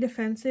very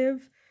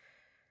defensive.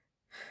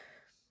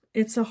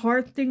 It's a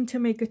hard thing to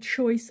make a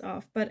choice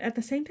of, but at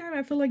the same time,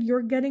 I feel like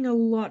you're getting a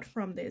lot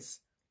from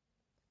this.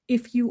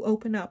 If you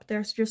open up,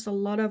 there's just a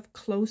lot of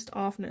closed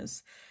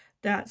offness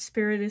that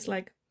Spirit is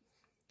like,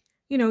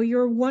 you know,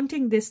 you're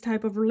wanting this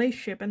type of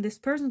relationship and this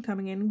person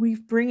coming in, we're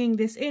bringing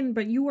this in,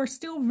 but you are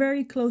still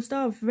very closed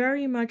off,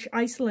 very much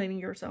isolating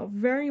yourself,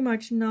 very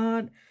much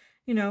not,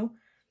 you know,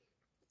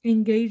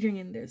 engaging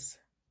in this.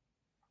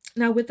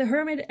 Now, with the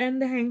Hermit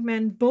and the Hanged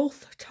Man,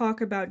 both talk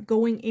about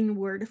going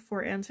inward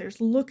for answers,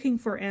 looking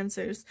for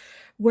answers.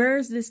 Where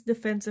is this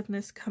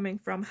defensiveness coming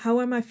from?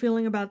 How am I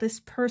feeling about this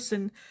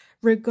person,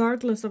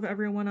 regardless of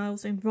everyone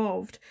else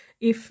involved?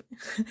 If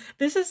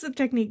this is a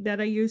technique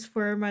that I use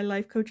for my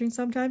life coaching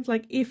sometimes,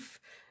 like, if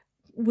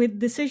with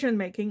decision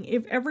making,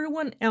 if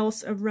everyone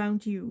else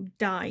around you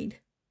died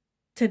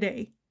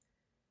today,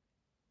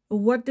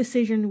 what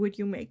decision would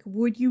you make?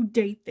 Would you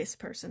date this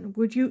person?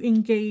 Would you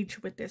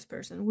engage with this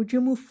person? Would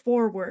you move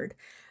forward?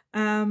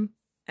 And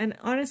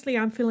honestly,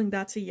 I'm feeling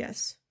that's a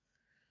yes.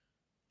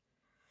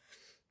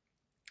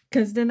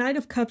 Because the Knight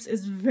of Cups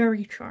is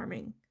very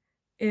charming.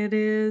 It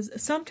is,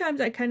 sometimes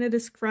I kind of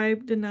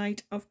describe the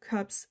Knight of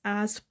Cups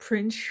as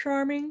Prince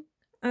Charming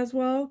as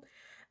well.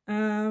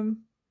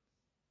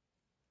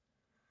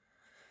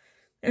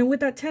 And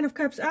with that 10 of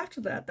Cups after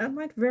that, that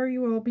might very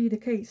well be the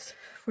case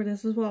for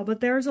this as well.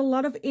 But there's a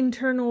lot of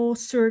internal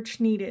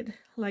search needed.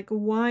 Like,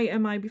 why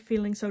am I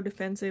feeling so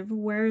defensive?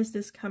 Where is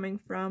this coming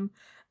from?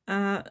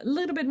 A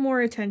little bit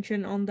more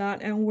attention on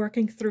that and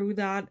working through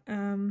that.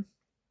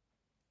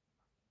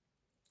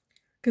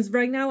 Because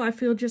right now I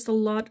feel just a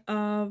lot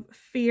of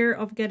fear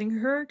of getting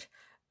hurt.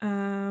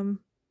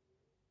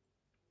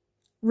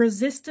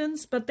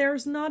 Resistance, but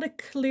there's not a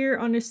clear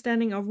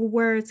understanding of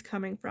where it's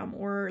coming from,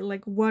 or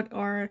like what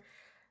are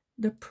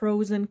the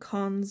pros and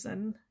cons,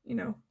 and, you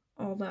know,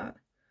 all that.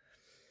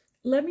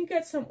 Let me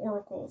get some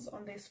oracles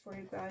on this for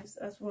you guys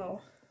as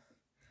well.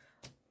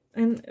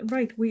 And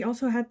right, we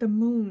also had the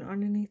moon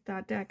underneath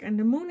that deck, and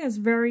the moon is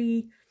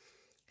very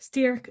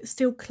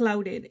still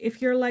clouded.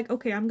 If you're like,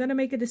 okay, I'm gonna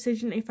make a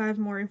decision if I have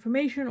more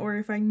information, or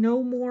if I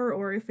know more,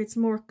 or if it's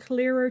more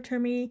clearer to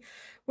me,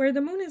 where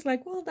the moon is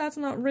like, well, that's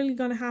not really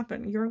gonna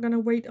happen. You're gonna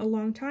wait a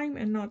long time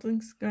and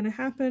nothing's gonna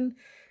happen,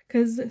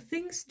 because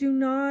things do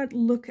not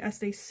look as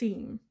they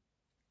seem.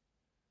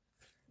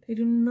 They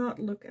do not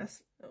look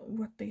as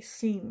what they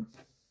seem.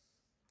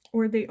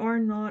 Or they are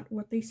not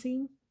what they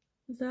seem.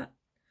 Is that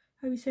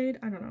how you say it?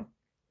 I don't know.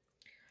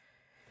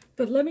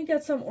 But let me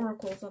get some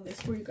oracles on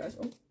this for you guys.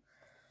 Oh.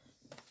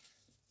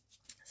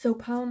 So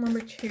pile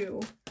number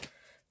 2,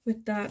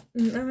 with that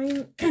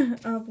 9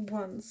 of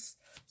Wands.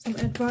 Some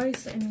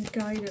advice and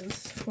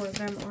guidance for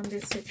them on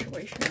this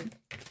situation.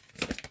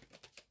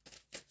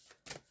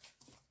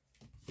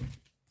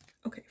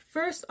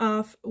 First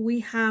off,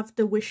 we have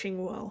the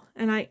wishing well,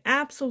 and I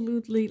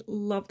absolutely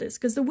love this,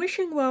 because the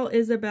wishing well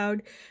is about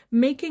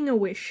making a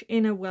wish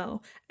in a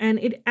well and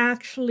it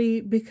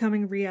actually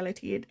becoming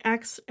reality. It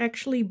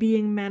actually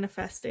being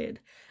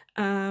manifested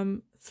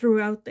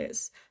throughout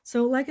this.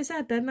 So like I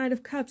said, that Knight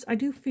of Cups, I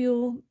do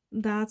feel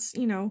that's,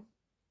 you know,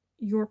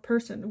 your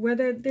person.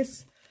 Whether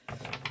this,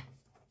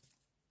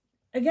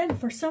 again,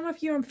 for some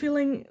of you, I'm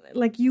feeling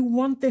like you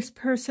want this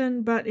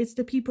person, but it's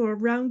the people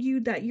around you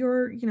that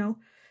you're, you know,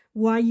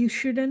 why you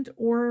shouldn't,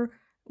 or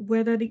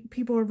whether the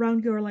people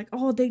around you are like,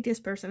 oh, date this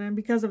person, and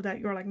because of that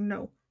you're like,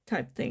 no,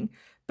 type thing.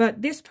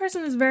 But this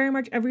person is very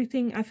much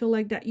everything I feel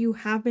like that you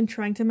have been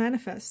trying to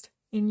manifest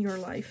in your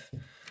life.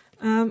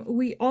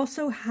 We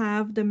also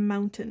have the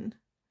Mountain,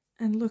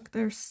 and look,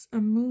 there's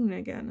a moon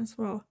again as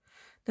well,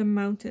 the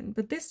Mountain.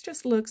 But this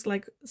just looks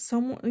like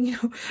someone, you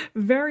know,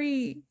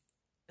 very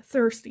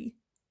thirsty,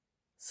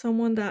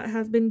 someone that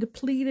has been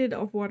depleted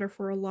of water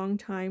for a long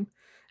time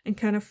and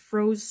kind of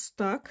froze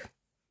stuck.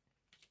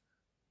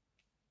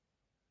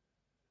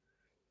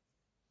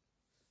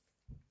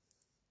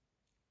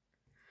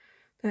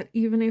 That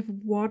even if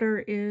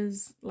water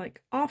is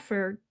like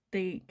offered,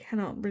 they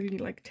cannot really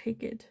like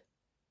take it.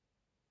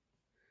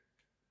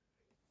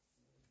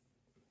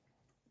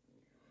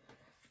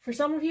 For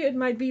some of you, it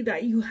might be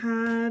that you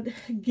had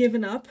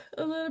given up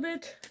a little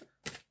bit,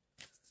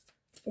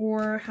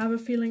 or have a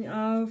feeling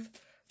of,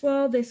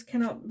 well, this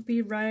cannot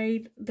be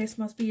right, this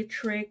must be a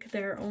trick,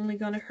 they're only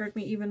gonna hurt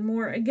me even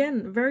more.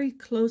 Again, very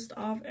closed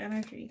off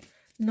energy,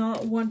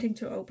 not wanting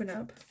to open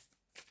up.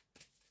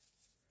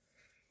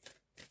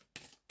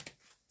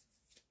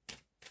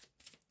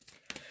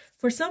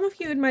 For some of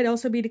you, it might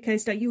also be the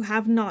case that you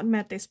have not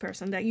met this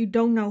person, that you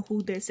don't know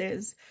who this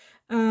is.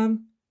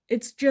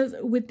 It's just,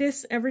 with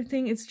this,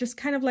 everything, it's just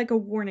kind of like a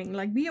warning.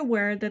 Like, be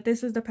aware that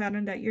this is the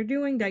pattern that you're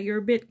doing, that you're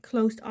a bit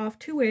closed off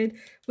to it.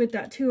 With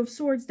that Two of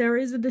Swords, there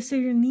is a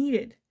decision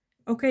needed.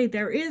 Okay,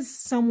 there is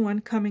someone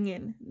coming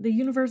in. The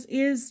universe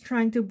is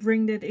trying to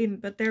bring that in,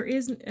 but there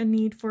is a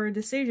need for a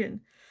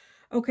decision.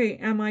 Okay,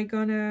 am I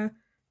gonna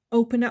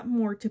open up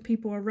more to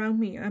people around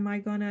me? Am I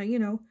gonna, you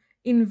know,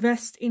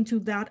 invest into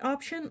that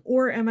option?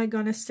 Or am I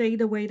gonna stay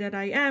the way that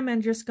I am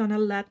and just gonna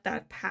let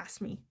that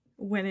pass me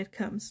when it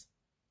comes?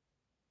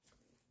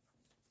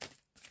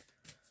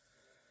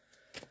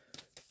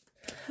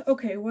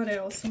 Okay, what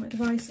else? Some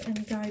advice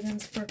and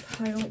guidance for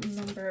pile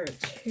number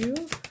 2.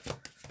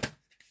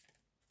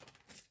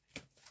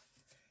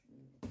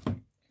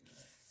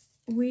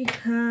 We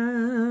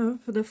have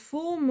the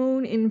full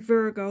moon in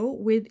Virgo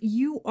with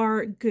you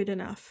are good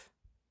enough.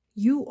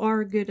 You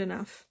are good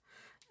enough.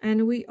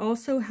 And we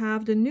also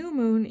have the new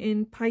moon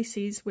in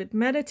Pisces with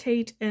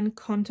meditate and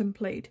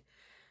contemplate.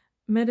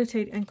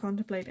 Meditate and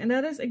contemplate. And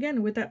that is,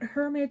 again, with that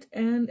Hermit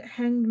and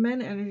Hanged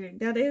Man energy.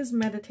 That is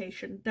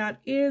meditation.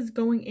 That is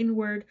going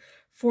inward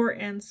for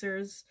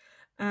answers.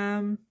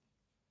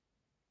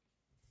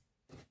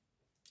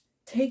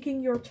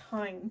 Taking your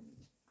time.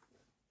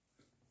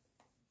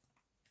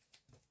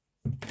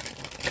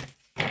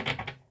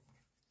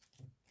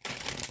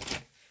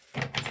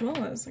 As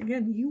well as,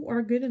 again, you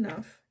are good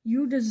enough.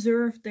 You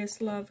deserve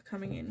this love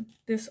coming in.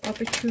 This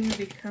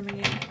opportunity coming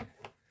in.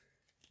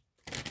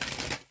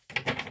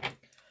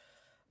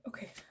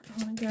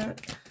 I want to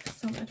get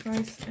some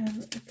advice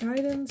and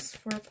guidance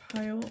for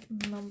pile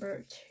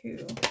number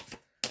 2.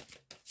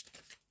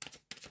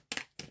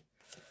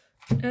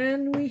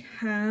 And we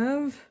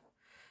have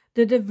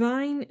the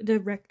Divine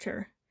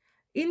Director.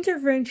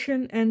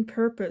 Intervention and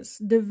purpose.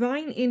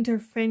 Divine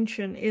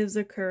intervention is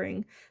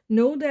occurring.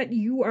 Know that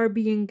you are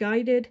being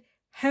guided.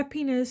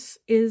 Happiness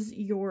is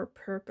your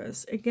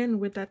purpose. Again,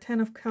 with that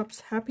 10 of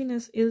Cups,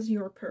 happiness is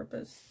your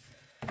purpose.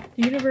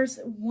 The universe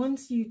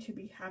wants you to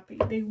be happy.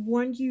 They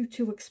want you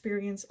to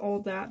experience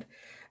all that.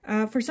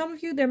 For some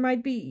of you, you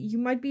might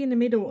be in the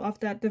middle of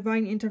that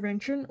divine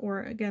intervention,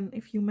 or again,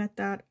 if you met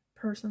that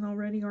person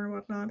already or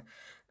whatnot,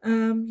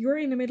 you're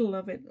in the middle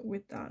of it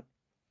with that.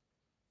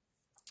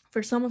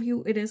 For some of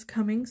you, it is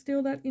coming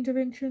still, that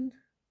intervention.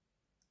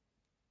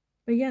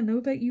 But yeah, know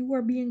that you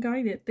are being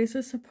guided. This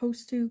is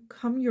supposed to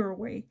come your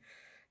way.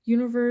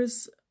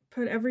 Universe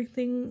put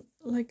everything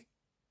like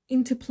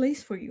into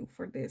place for you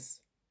for this.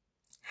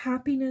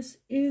 Happiness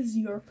is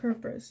your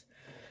purpose.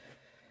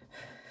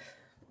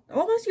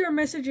 Almost your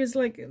message is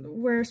like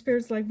where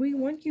Spirit's like, we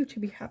want you to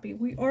be happy.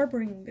 We are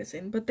bringing this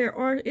in, but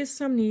there is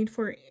some need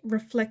for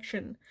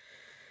reflection,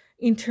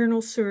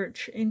 internal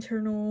search,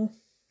 internal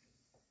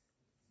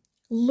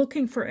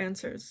looking for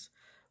answers.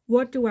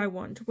 What do I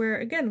want? Where,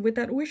 again, with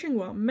that wishing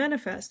well,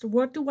 manifest.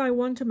 What do I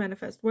want to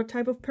manifest? What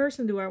type of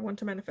person do I want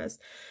to manifest?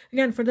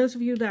 Again, for those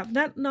of you that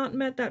have not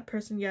met that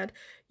person yet,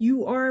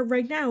 you are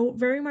right now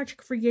very much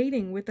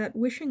creating with that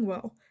wishing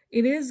well.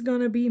 It is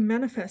going to be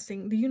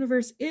manifesting. The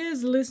universe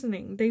is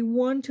listening. They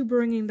want to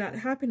bring in that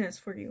happiness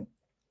for you.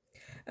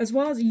 As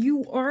well as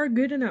you are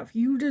good enough.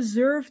 You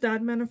deserve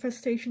that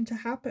manifestation to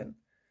happen.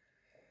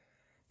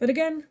 But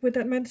again, with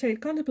that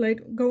meditate,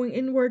 contemplate, going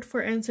inward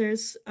for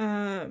answers,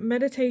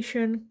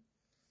 meditation,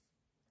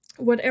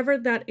 whatever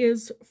that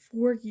is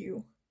for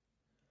you.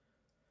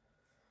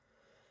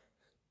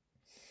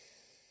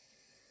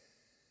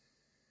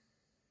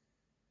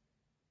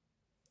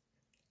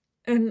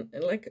 And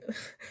like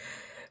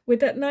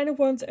with that 9 of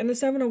Wands and the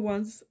 7 of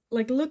Wands,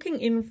 like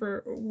looking in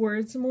for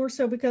words more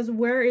so, because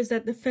where is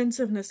that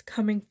defensiveness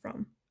coming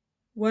from?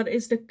 What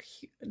is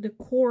the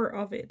core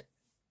of it?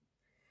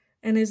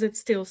 And is it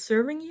still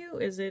serving you?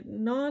 Is it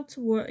not?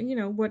 What, you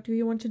know, what do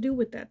you want to do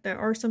with that? There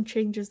are some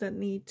changes that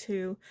need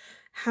to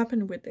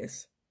happen with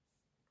this.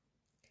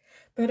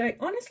 But I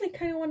honestly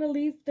kind of want to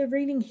leave the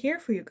reading here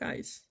for you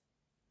guys.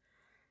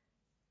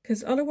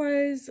 Because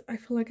otherwise, I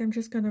feel like I'm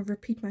just going to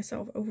repeat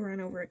myself over and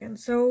over again.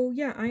 So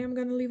yeah, I am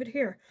going to leave it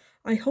here.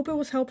 I hope it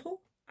was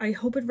helpful. I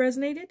hope it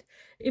resonated.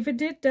 If it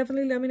did,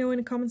 definitely let me know in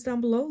the comments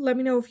down below. Let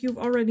me know if you've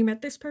already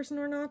met this person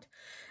or not.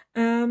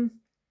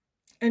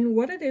 And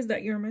what it is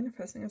that you're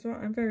manifesting as well.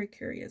 I'm very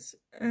curious.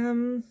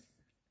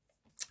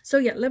 So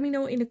yeah, let me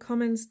know in the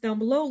comments down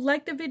below.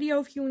 Like the video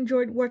if you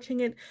enjoyed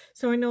watching it,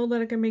 so I know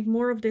that I can make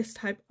more of this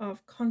type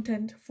of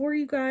content for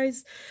you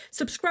guys.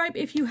 Subscribe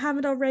if you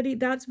haven't already.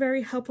 That's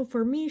very helpful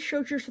for me.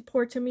 Shows your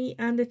support to me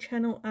and the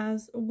channel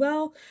as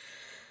well.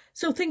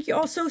 So thank you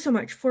all so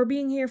much for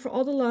being here, for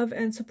all the love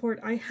and support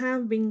I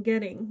have been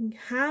getting.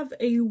 Have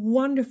a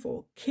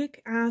wonderful,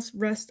 kick-ass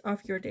rest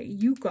of your day.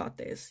 You got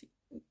this.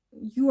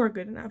 You are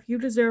good enough. You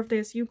deserve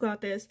this. You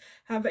got this.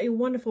 Have a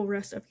wonderful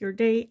rest of your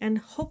day, and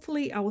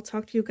hopefully I will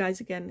talk to you guys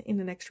again in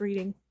the next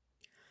reading.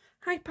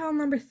 Hi, pile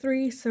number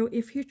 3. So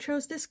if you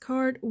chose this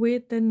card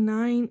with the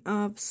 9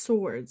 of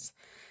Swords,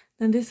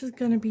 then this is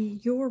going to be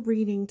your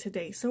reading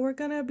today. So we're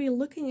going to be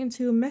looking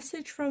into a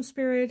message from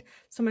Spirit,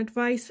 some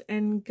advice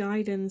and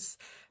guidance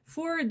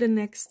for the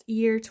next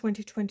year,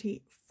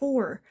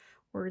 2024,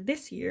 or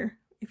this year,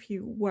 if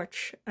you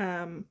watch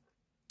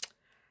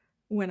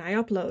when I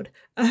upload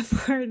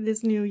for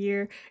this new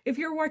year. If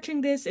you're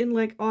watching this in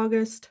like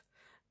August,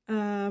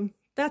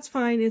 that's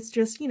fine. It's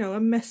just, you know, a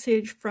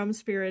message from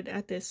Spirit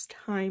at this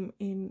time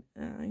in,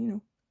 you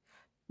know,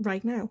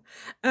 right now.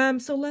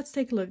 So let's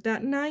take a look.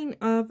 That 9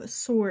 of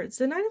Swords.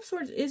 The 9 of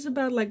Swords is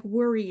about like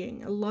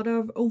worrying, a lot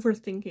of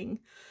overthinking,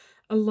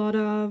 a lot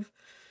of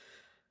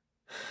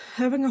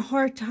having a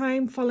hard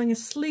time falling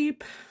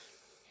asleep,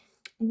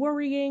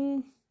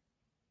 worrying.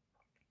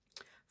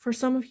 For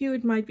some of you,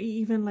 it might be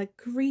even like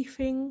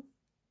grieving.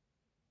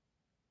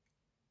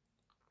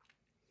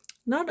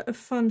 Not a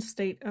fun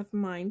state of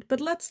mind,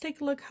 but let's take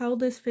a look how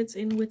this fits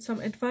in with some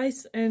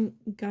advice and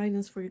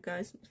guidance for you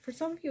guys. For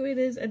some of you, it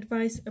is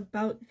advice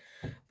about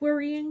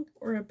worrying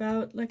or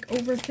about like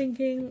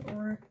overthinking,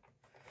 or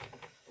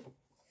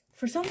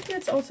for some of you,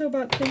 it's also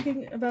about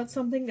thinking about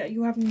something that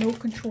you have no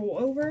control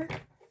over,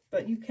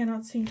 but you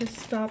cannot seem to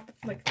stop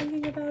like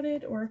thinking about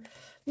it. Or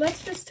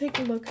let's just take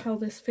a look how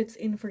this fits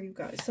in for you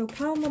guys. So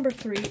pile number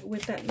 3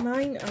 with that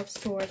 9 of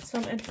Swords,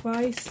 some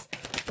advice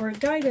or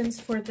guidance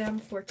for them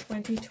for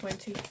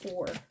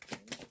 2024.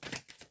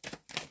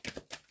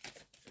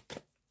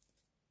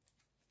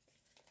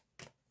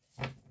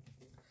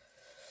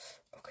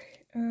 Okay,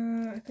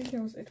 I think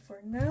that was it for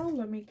now.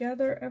 Let me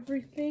gather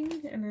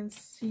everything and then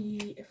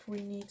see if we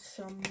need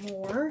some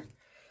more.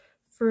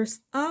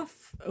 First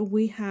off,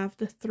 we have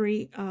the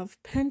 3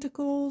 of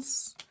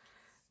Pentacles.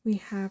 We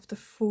have the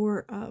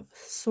 4 of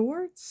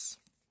Swords,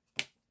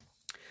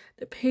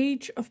 the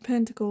Page of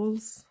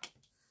Pentacles,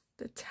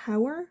 the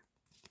Tower,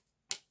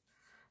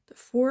 the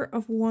 4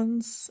 of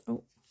Wands,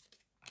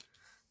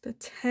 the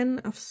 10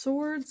 of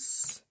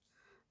Swords,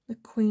 the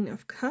Queen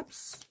of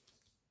Cups,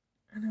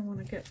 and I want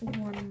to get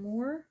one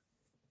more.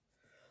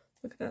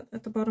 Look at that.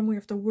 At the bottom we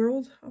have the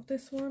World of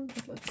this one,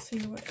 but let's see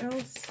what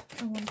else.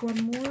 I want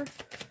one more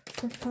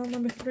for pile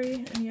number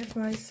 3. Any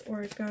advice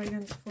or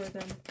guidance for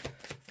them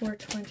for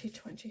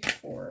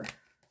 2024?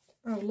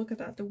 Oh, look at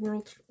that. The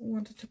World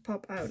wanted to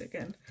pop out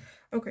again.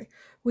 Okay,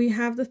 we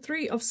have the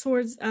 3 of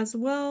Swords as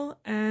well,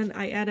 and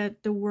I added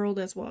the World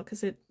as well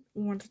because it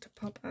wanted to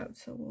pop out,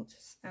 so we'll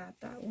just add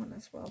that one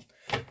as well.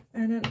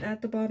 And then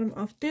at the bottom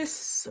of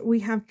this, we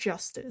have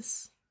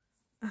Justice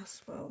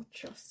as well.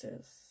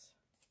 Justice.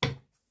 Okay.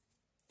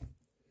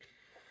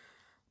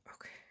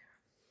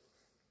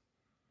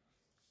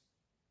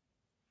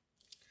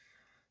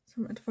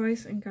 Some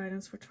advice and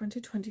guidance for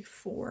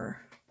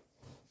 2024.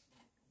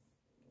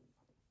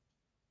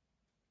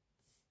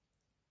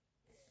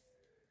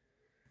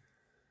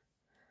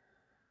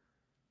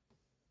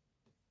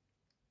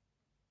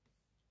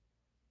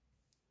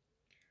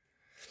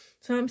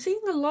 So I'm seeing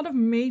a lot of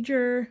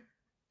major,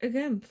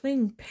 again,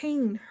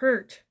 pain,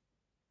 hurt,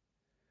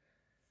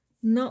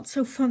 not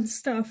so fun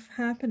stuff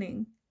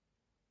happening.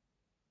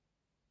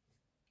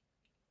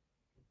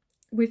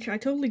 Which I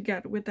totally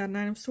get with that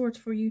 9 of Swords,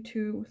 for you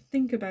to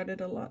think about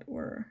it a lot,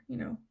 or, you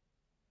know.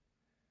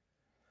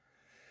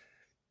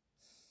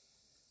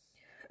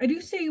 I do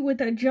say with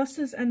that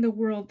Justice and the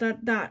World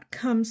that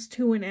comes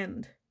to an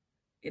end.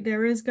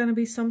 There is going to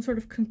be some sort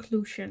of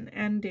conclusion,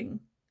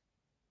 ending.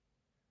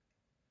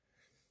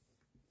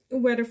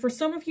 Whether for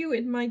some of you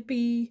it might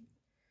be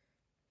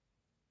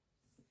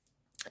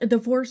a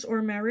divorce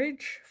or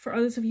marriage. For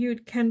others of you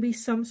it can be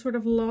some sort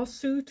of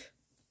lawsuit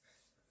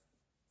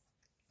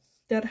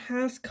that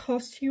has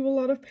cost you a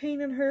lot of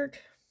pain and hurt.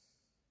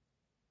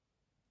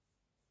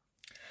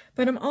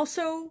 But I'm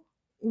also,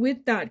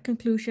 with that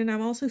conclusion,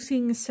 I'm also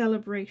seeing a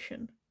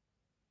celebration.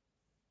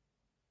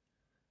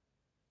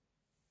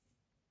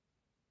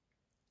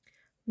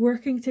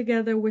 Working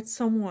together with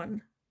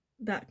someone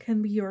that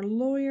can be your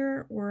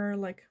lawyer or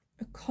like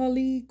a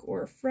colleague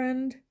or a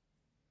friend,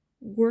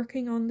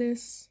 working on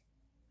this.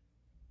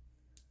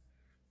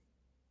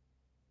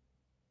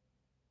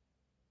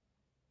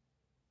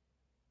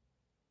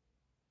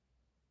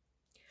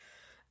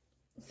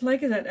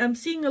 Like I said, I'm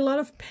seeing a lot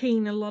of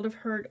pain, a lot of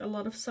hurt, a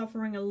lot of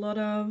suffering, a lot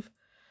of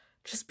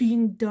just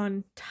being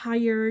done,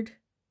 tired,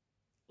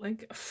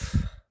 like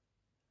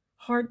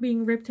heart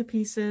being ripped to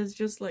pieces,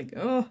 just like,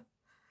 oh,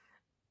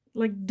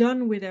 like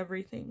done with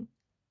everything.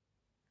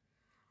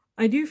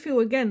 I do feel,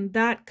 again,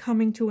 that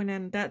coming to an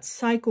end, that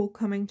cycle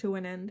coming to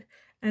an end.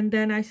 And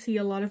then I see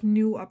a lot of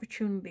new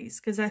opportunities,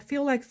 because I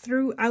feel like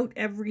throughout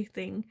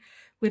everything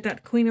with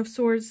that Queen of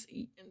Swords,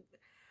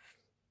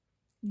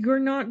 you're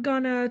not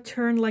gonna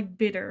turn like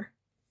bitter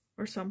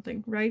or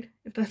something, right?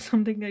 If that's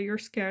something that you're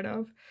scared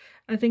of.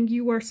 I think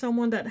you are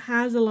someone that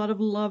has a lot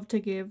of love to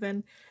give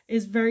and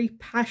is very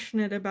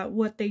passionate about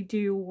what they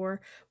do,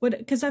 or what,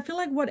 because I feel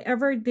like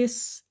whatever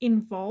this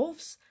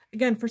involves,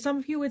 again, for some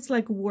of you it's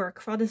like work,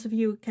 for others of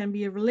you it can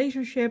be a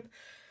relationship.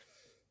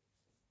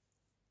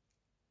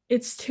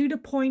 It's to the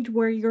point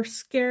where you're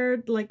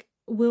scared, like,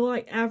 will I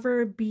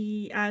ever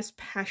be as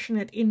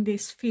passionate in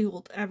this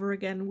field ever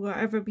again? Will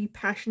I ever be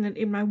passionate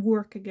in my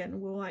work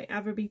again? Will I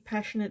ever be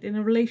passionate in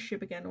a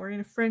relationship again, or in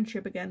a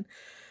friendship again?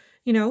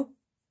 You know?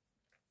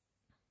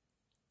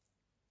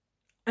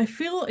 I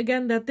feel,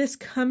 again, that this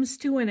comes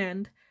to an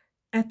end.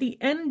 At the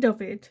end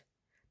of it,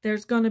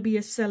 there's gonna be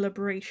a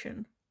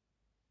celebration.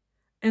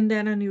 And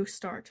then a new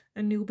start,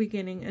 a new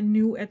beginning, a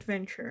new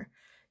adventure.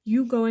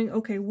 You going,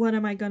 okay, what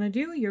am I gonna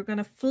do? You're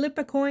gonna flip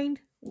a coin.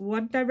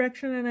 What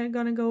direction am I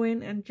gonna go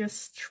in? And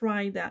just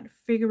try that.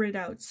 Figure it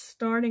out.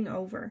 Starting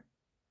over.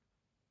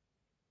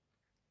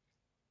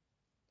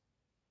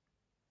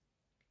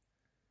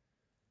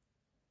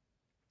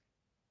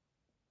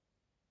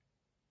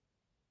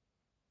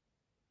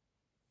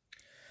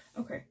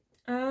 Okay.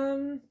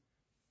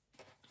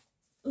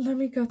 Let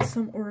me get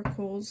some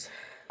oracles.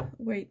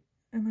 Wait,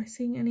 am I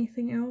seeing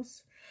anything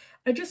else?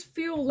 I just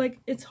feel like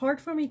it's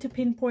hard for me to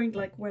pinpoint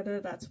like whether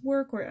that's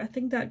work, or I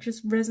think that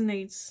just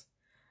resonates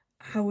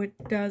how it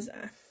does.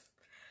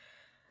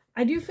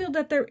 I do feel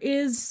that there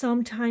is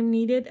some time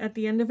needed at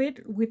the end of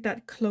it with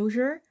that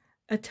closure,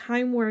 a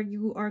time where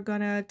you are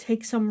gonna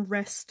take some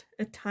rest,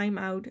 a time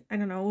out, I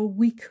don't know, a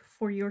week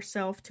for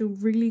yourself to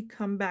really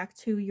come back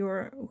to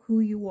who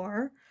you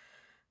are,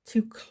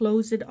 to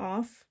close it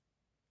off,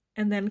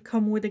 and then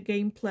come with a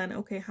game plan.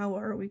 Okay, how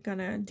are we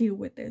gonna deal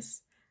with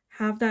this?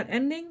 Have that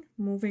ending,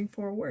 moving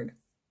forward.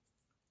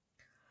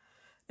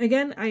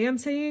 Again, I am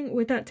saying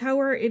with that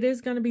tower, it is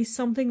going to be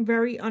something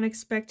very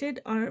unexpected,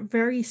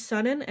 very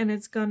sudden, and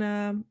it's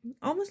gonna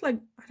almost like,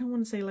 I don't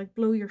want to say like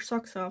blow your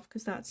socks off,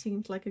 because that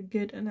seems like a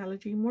good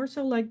analogy. More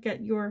so like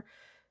get your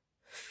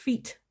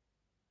feet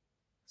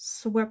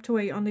swept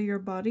away under your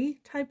body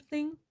type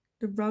thing.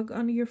 The rug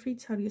under your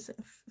feet. How do you say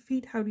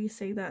feet? How do you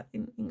say that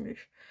in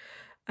English?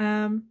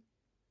 But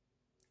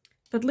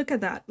look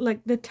at that.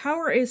 Like, the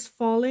tower is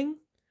falling,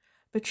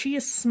 but she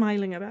is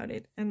smiling about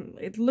it. And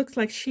it looks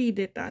like she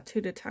did that to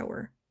the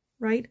tower,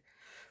 right?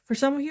 For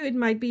some of you, it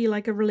might be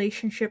like a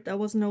relationship that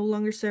was no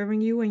longer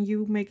serving you, and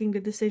you making the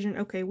decision,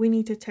 okay, we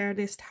need to tear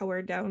this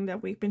tower down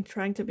that we've been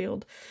trying to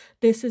build.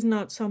 This is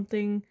not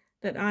something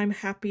that I'm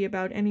happy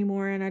about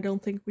anymore, and I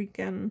don't think we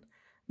can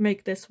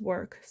make this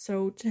work.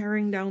 So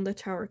tearing down the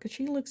tower, because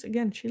she looks,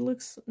 again, she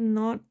looks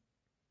not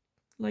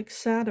like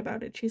sad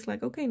about it. She's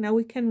like, okay, now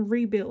we can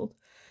rebuild.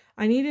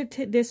 I needed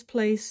this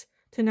place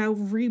to now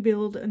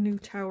rebuild a new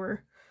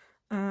tower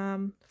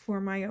for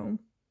my own.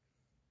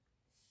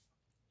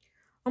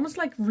 Almost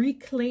like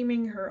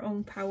reclaiming her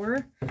own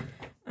power.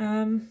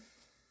 Okay,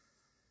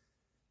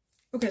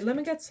 let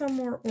me get some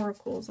more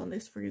oracles on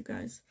this for you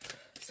guys.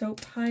 So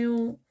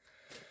pile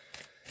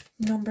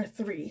number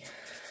 3.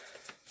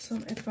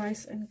 Some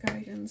advice and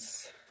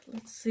guidance.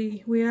 Let's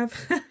see. We have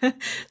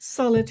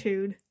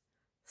solitude.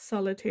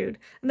 Solitude.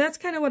 And that's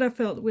kind of what I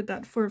felt with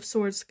that Four of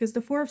Swords, because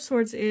the Four of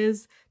Swords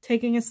is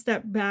taking a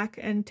step back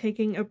and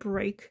taking a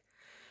break.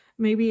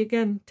 Maybe,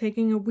 again,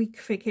 taking a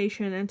week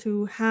vacation and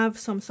to have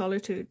some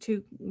solitude,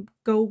 to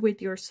go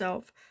with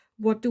yourself.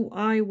 What do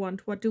I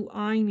want? What do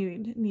I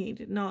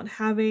need? Not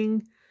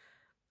having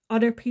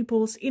other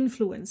people's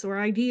influence or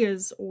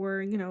ideas,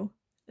 or, you know,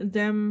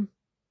 them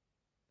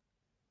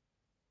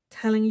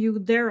telling you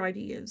their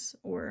ideas,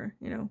 or,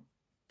 you know,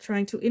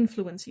 trying to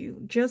influence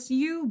you. Just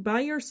you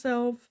by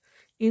yourself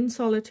in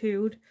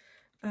solitude,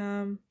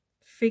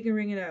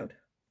 figuring it out,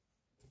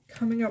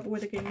 coming up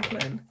with a game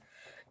plan.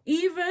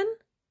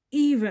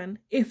 Even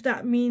if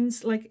that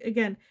means, like,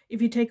 again,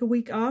 if you take a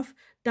week off,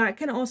 that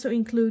can also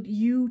include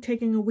you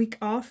taking a week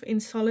off in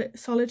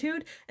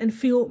solitude and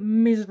feel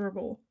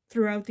miserable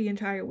throughout the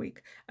entire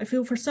week. I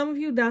feel for some of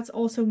you that's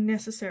also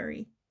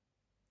necessary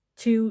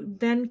to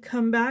then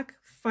come back,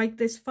 fight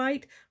this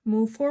fight,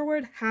 move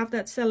forward, have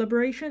that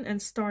celebration,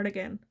 and start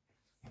again.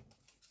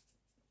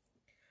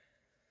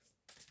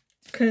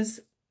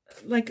 Because,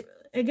 like,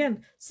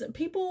 again,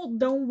 people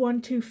don't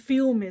want to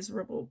feel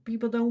miserable.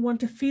 People don't want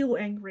to feel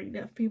angry.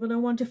 People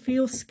don't want to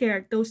feel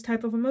scared. Those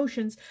type of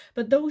emotions.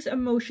 But those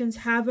emotions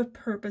have a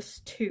purpose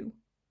too.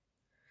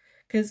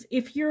 Because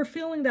if you're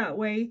feeling that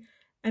way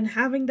and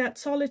having that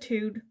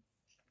solitude,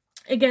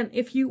 again,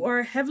 if you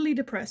are heavily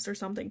depressed or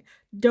something,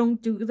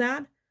 don't do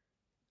that.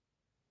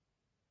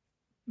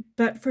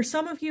 But for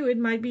some of you, it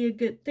might be a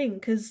good thing,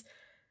 because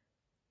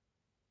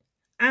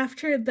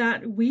after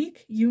that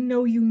week, you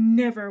know you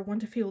never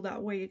want to feel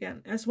that way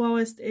again. As well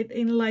as it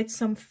enlights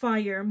some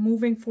fire,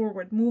 moving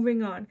forward,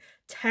 moving on,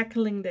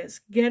 tackling this,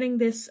 getting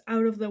this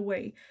out of the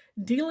way,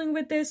 dealing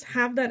with this,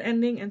 have that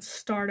ending, and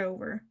start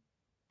over.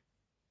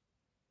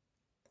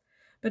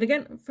 But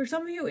again, for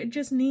some of you, it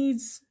just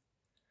needs...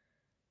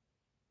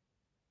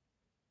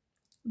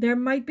 There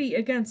might be,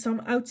 again,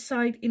 some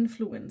outside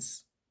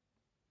influence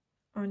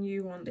on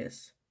you on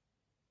this.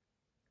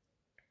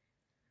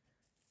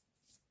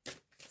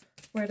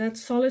 where that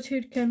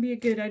solitude can be a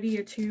good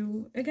idea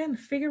to, again,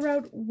 figure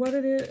out what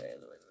it is,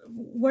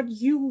 what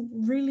you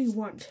really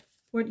want,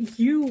 what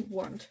you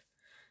want,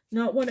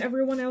 not what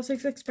everyone else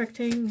is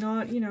expecting,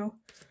 not, you know,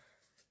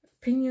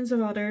 opinions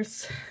of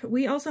others.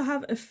 We also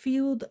have a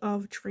field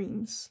of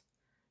dreams.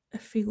 A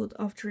field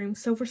of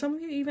dreams. So for some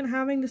of you, even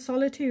having the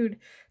solitude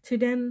to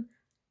then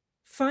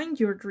find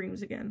your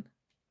dreams again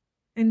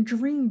and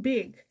dream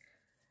big.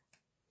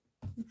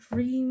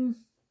 Dream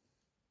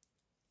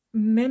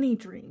many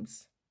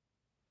dreams.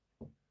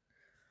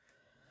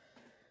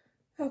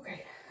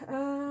 Okay,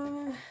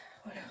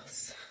 what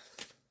else?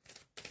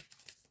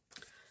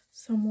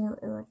 Some more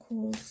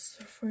oracles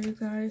for you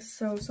guys.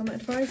 So some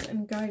advice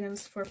and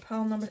guidance for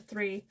pile number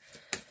 3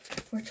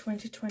 for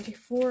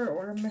 2024,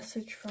 or a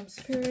message from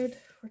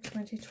Spirit for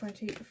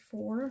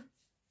 2024.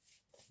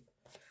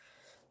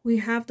 We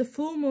have the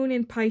full moon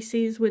in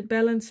Pisces with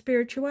balanced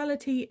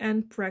spirituality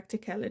and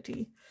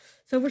practicality.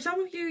 So for some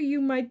of you, you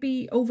might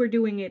be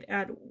overdoing it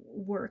at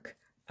work.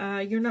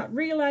 You're not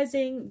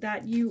realizing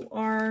that you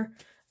are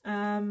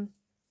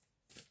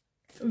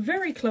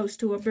very close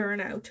to a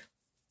burnout.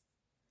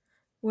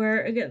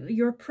 Where, again,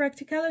 your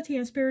practicality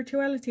and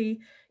spirituality,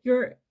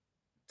 you're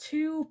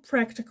too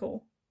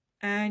practical.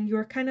 And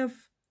you're kind of,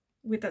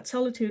 with that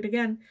solitude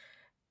again,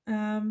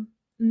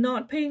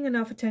 not paying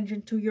enough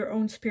attention to your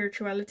own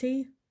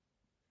spirituality.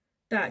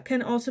 That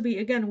can also be,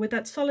 again, with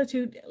that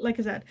solitude, like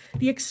I said,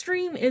 the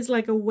extreme is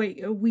like a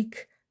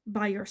week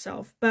by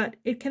yourself. But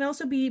it can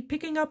also be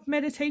picking up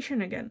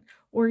meditation again,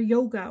 or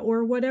yoga,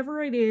 or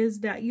whatever it is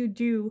that you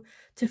do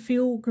to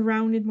feel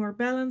grounded, more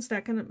balanced.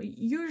 That can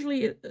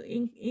usually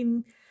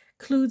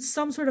includes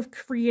some sort of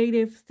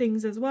creative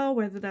things as well,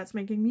 whether that's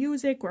making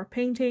music or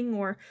painting,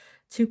 or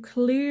to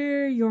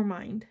clear your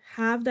mind,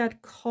 have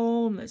that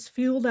calmness,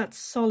 feel that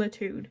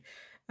solitude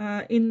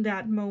in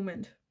that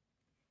moment.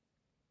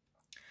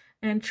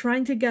 And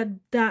trying to get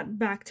that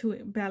back to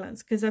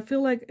balance. Because I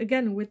feel like,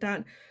 again, with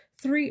that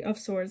 3 of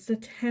Swords, the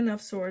 10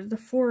 of Swords, the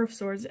 4 of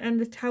Swords,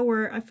 and the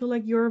Tower, I feel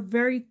like you're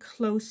very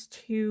close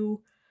to,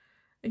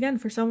 again,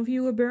 for some of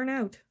you, a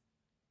burnout.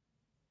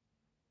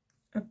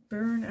 A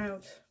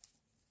burnout.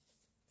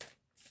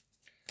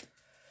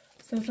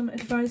 So some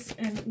advice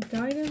and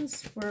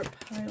guidance for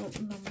pile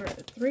number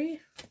 3.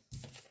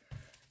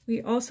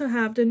 We also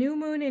have the new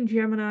moon in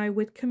Gemini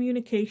with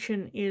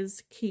communication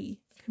is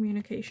key.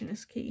 Communication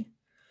is key.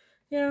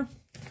 Yeah,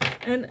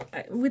 and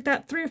with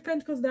that 3 of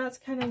Pentacles, that's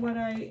kind of what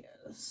I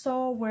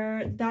saw,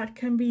 where that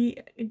can be,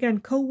 again,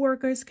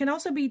 co-workers can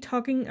also be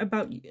talking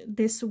about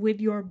this with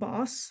your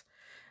boss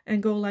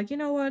and go like, you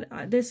know what,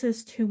 this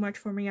is too much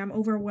for me, I'm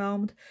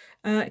overwhelmed.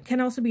 It can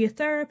also be a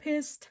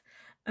therapist,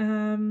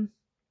 a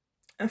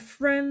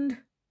friend,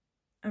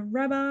 a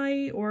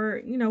rabbi,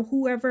 or, you know,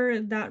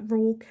 whoever that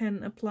role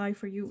can apply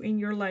for you in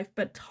your life,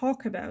 but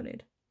talk about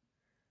it.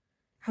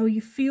 How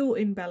you feel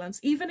in balance,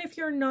 even if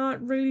you're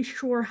not really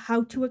sure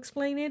how to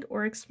explain it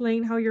or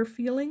explain how you're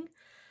feeling.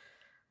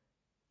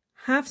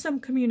 Have some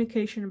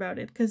communication about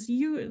it, because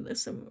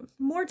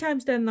more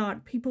times than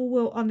not, people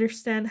will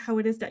understand how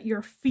it is that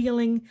you're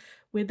feeling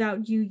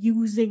without you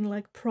using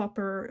like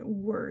proper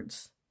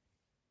words,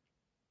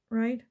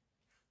 right?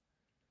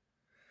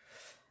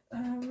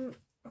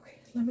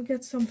 Okay, let me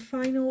get some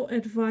final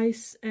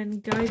advice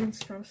and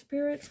guidance from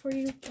Spirit for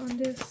you on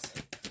this.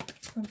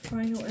 Some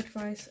final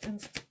advice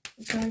and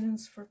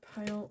guidance for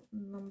pile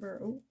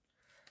number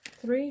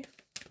 3.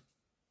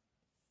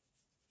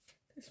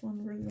 This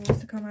one really wants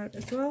to come out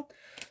as well.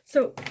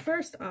 So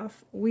first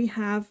off, we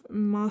have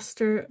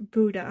Master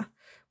Buddha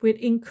with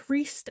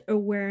increased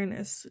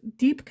awareness,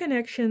 deep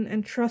connection,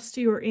 and trust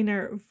to your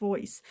inner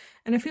voice.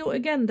 And I feel,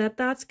 again, that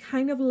that's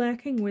kind of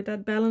lacking with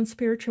that balanced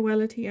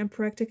spirituality and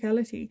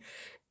practicality.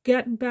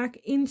 Get back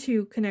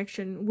into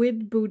connection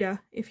with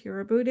Buddha, if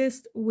you're a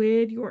Buddhist,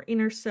 with your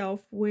inner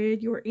self,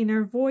 with your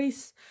inner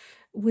voice,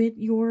 with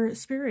your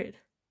spirit,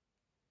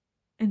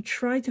 and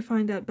try to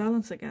find that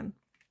balance again.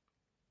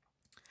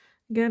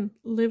 Again,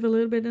 live a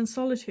little bit in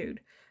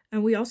solitude.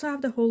 And we also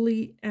have the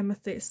Holy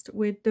Amethyst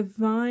with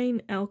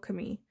divine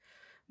alchemy.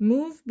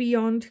 Move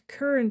beyond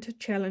current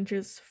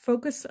challenges.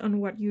 Focus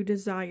on what you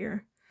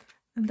desire.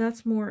 And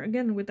that's more,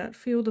 again, with that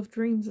field of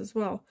dreams as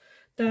well.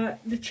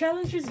 The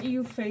challenges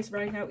you face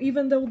right now,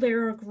 even though they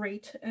are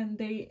great and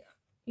they,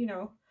 you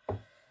know,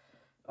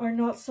 are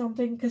not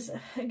something, because,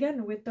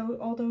 again, with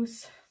all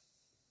those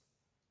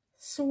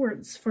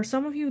swords, for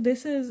some of you,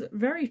 this is a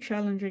very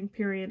challenging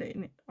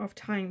period of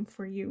time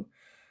for you,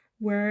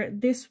 where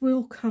this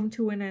will come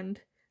to an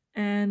end.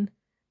 And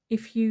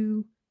if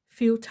you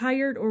feel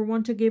tired or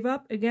want to give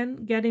up,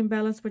 again, get in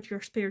balance with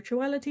your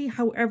spirituality,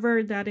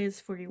 however that is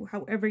for you,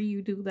 however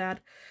you do that.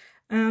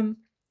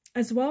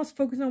 As well as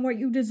focus on what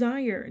you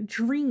desire.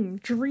 Dream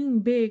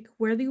big.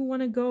 Where do you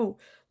want to go?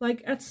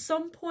 Like, at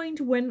some point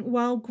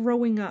while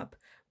growing up,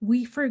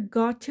 we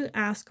forgot to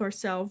ask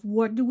ourselves,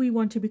 what do we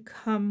want to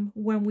become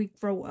when we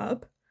grow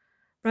up?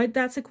 Right?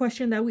 That's a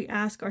question that we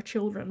ask our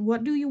children.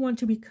 What do you want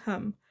to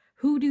become?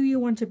 Who do you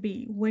want to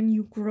be when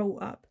you grow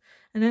up?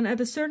 And then at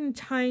a certain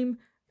time,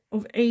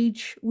 of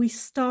age, we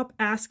stop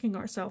asking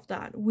ourselves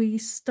that. We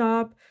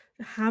stop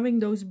having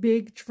those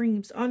big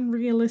dreams,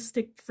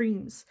 unrealistic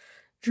dreams.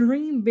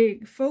 Dream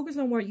big, focus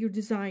on what you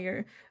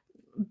desire.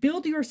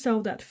 Build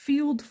yourself that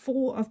field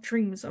full of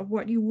dreams of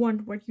what you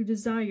want, what you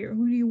desire,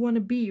 who do you want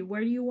to be,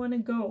 where do you want to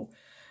go,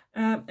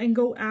 and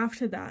go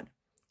after that.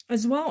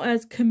 As well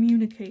as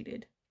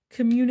communicate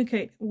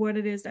what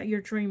it is that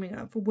you're dreaming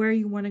of, where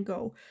you want to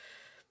go.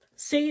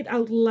 Say it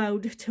out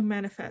loud to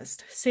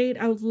manifest. Say it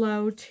out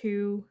loud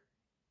to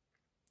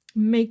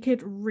make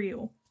it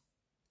real.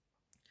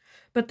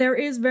 But there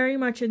is very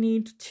much a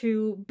need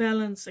to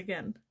balance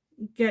again.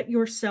 Get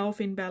yourself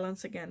in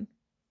balance again.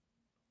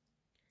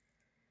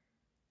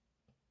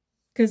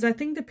 Because I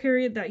think the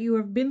period that you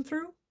have been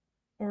through,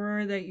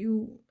 or that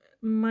you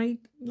might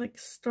like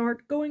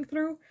start going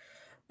through,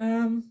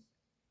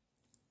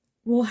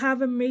 will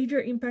have a major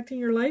impact in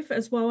your life,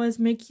 as well as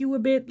make you a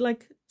bit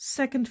like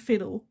second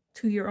fiddle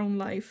to your own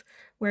life,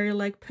 where you're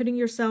like putting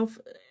yourself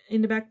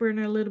in the back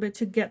burner a little bit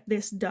to get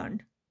this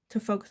done, to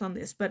focus on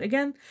this. But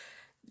again,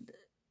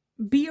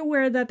 be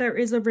aware that there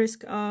is a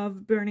risk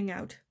of burning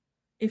out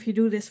if you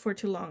do this for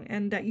too long,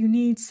 and that you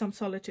need some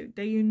solitude,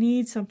 that you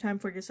need some time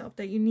for yourself,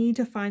 that you need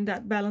to find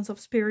that balance of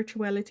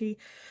spirituality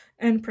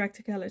and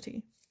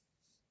practicality.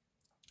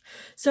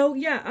 So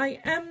yeah, I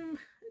am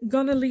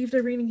gonna leave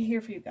the reading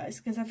here for you guys,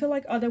 because I feel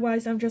like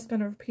otherwise I'm just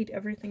gonna repeat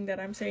everything that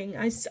I'm saying.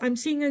 I'm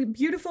seeing a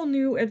beautiful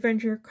new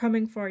adventure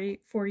coming for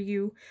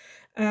you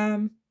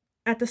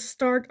at the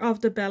start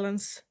of the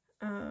balance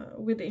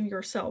within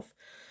yourself.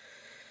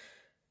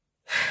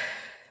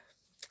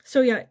 So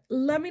yeah,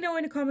 let me know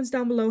in the comments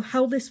down below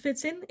how this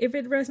fits in, if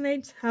it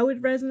resonates, how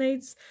it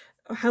resonates,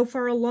 how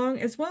far along,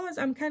 as well as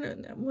I'm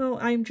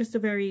just a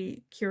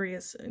very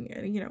curious,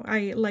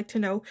 I like to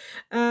know,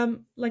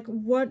 like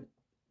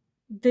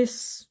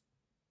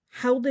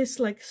how this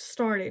like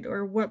started,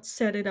 or what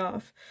set it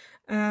off.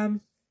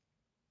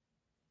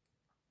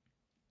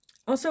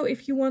 Also,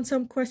 if you want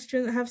some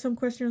questions, have some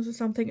questions or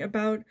something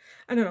about,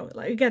 I don't know,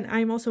 like, again,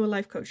 I'm also a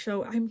life coach,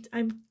 so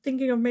I'm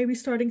thinking of maybe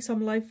starting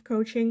some life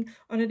coaching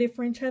on a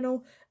different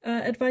channel,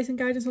 advice and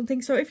guidance on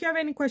things. So if you have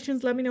any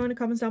questions, let me know in the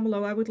comments down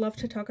below. I would love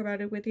to talk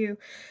about it with you.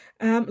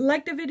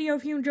 Like the video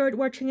if you enjoyed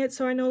watching it,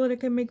 so I know that I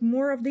can make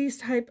more of these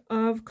type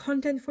of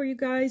content for you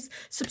guys.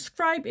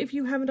 Subscribe if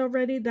you haven't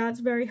already. That's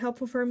very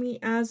helpful for me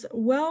as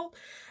well.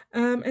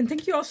 And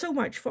thank you all so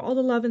much for all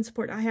the love and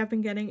support I have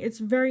been getting. It's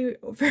very,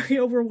 very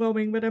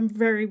overwhelming, but I'm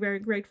very, very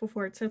grateful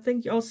for it. So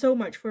thank you all so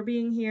much for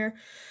being here.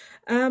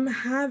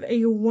 Have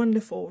a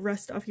wonderful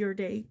rest of your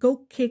day.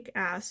 Go kick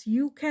ass.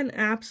 You can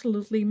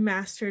absolutely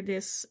master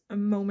this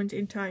moment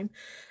in time.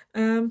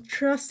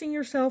 Trusting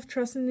yourself,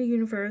 trusting the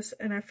universe,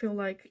 and I feel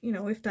like,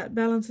 if that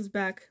balance is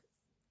back,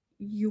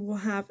 you will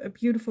have a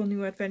beautiful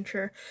new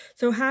adventure.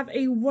 So have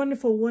a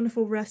wonderful,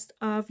 wonderful rest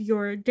of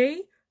your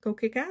day. Go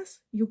kick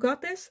ass. You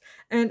got this.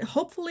 And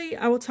hopefully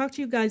I will talk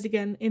to you guys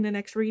again in the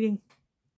next reading.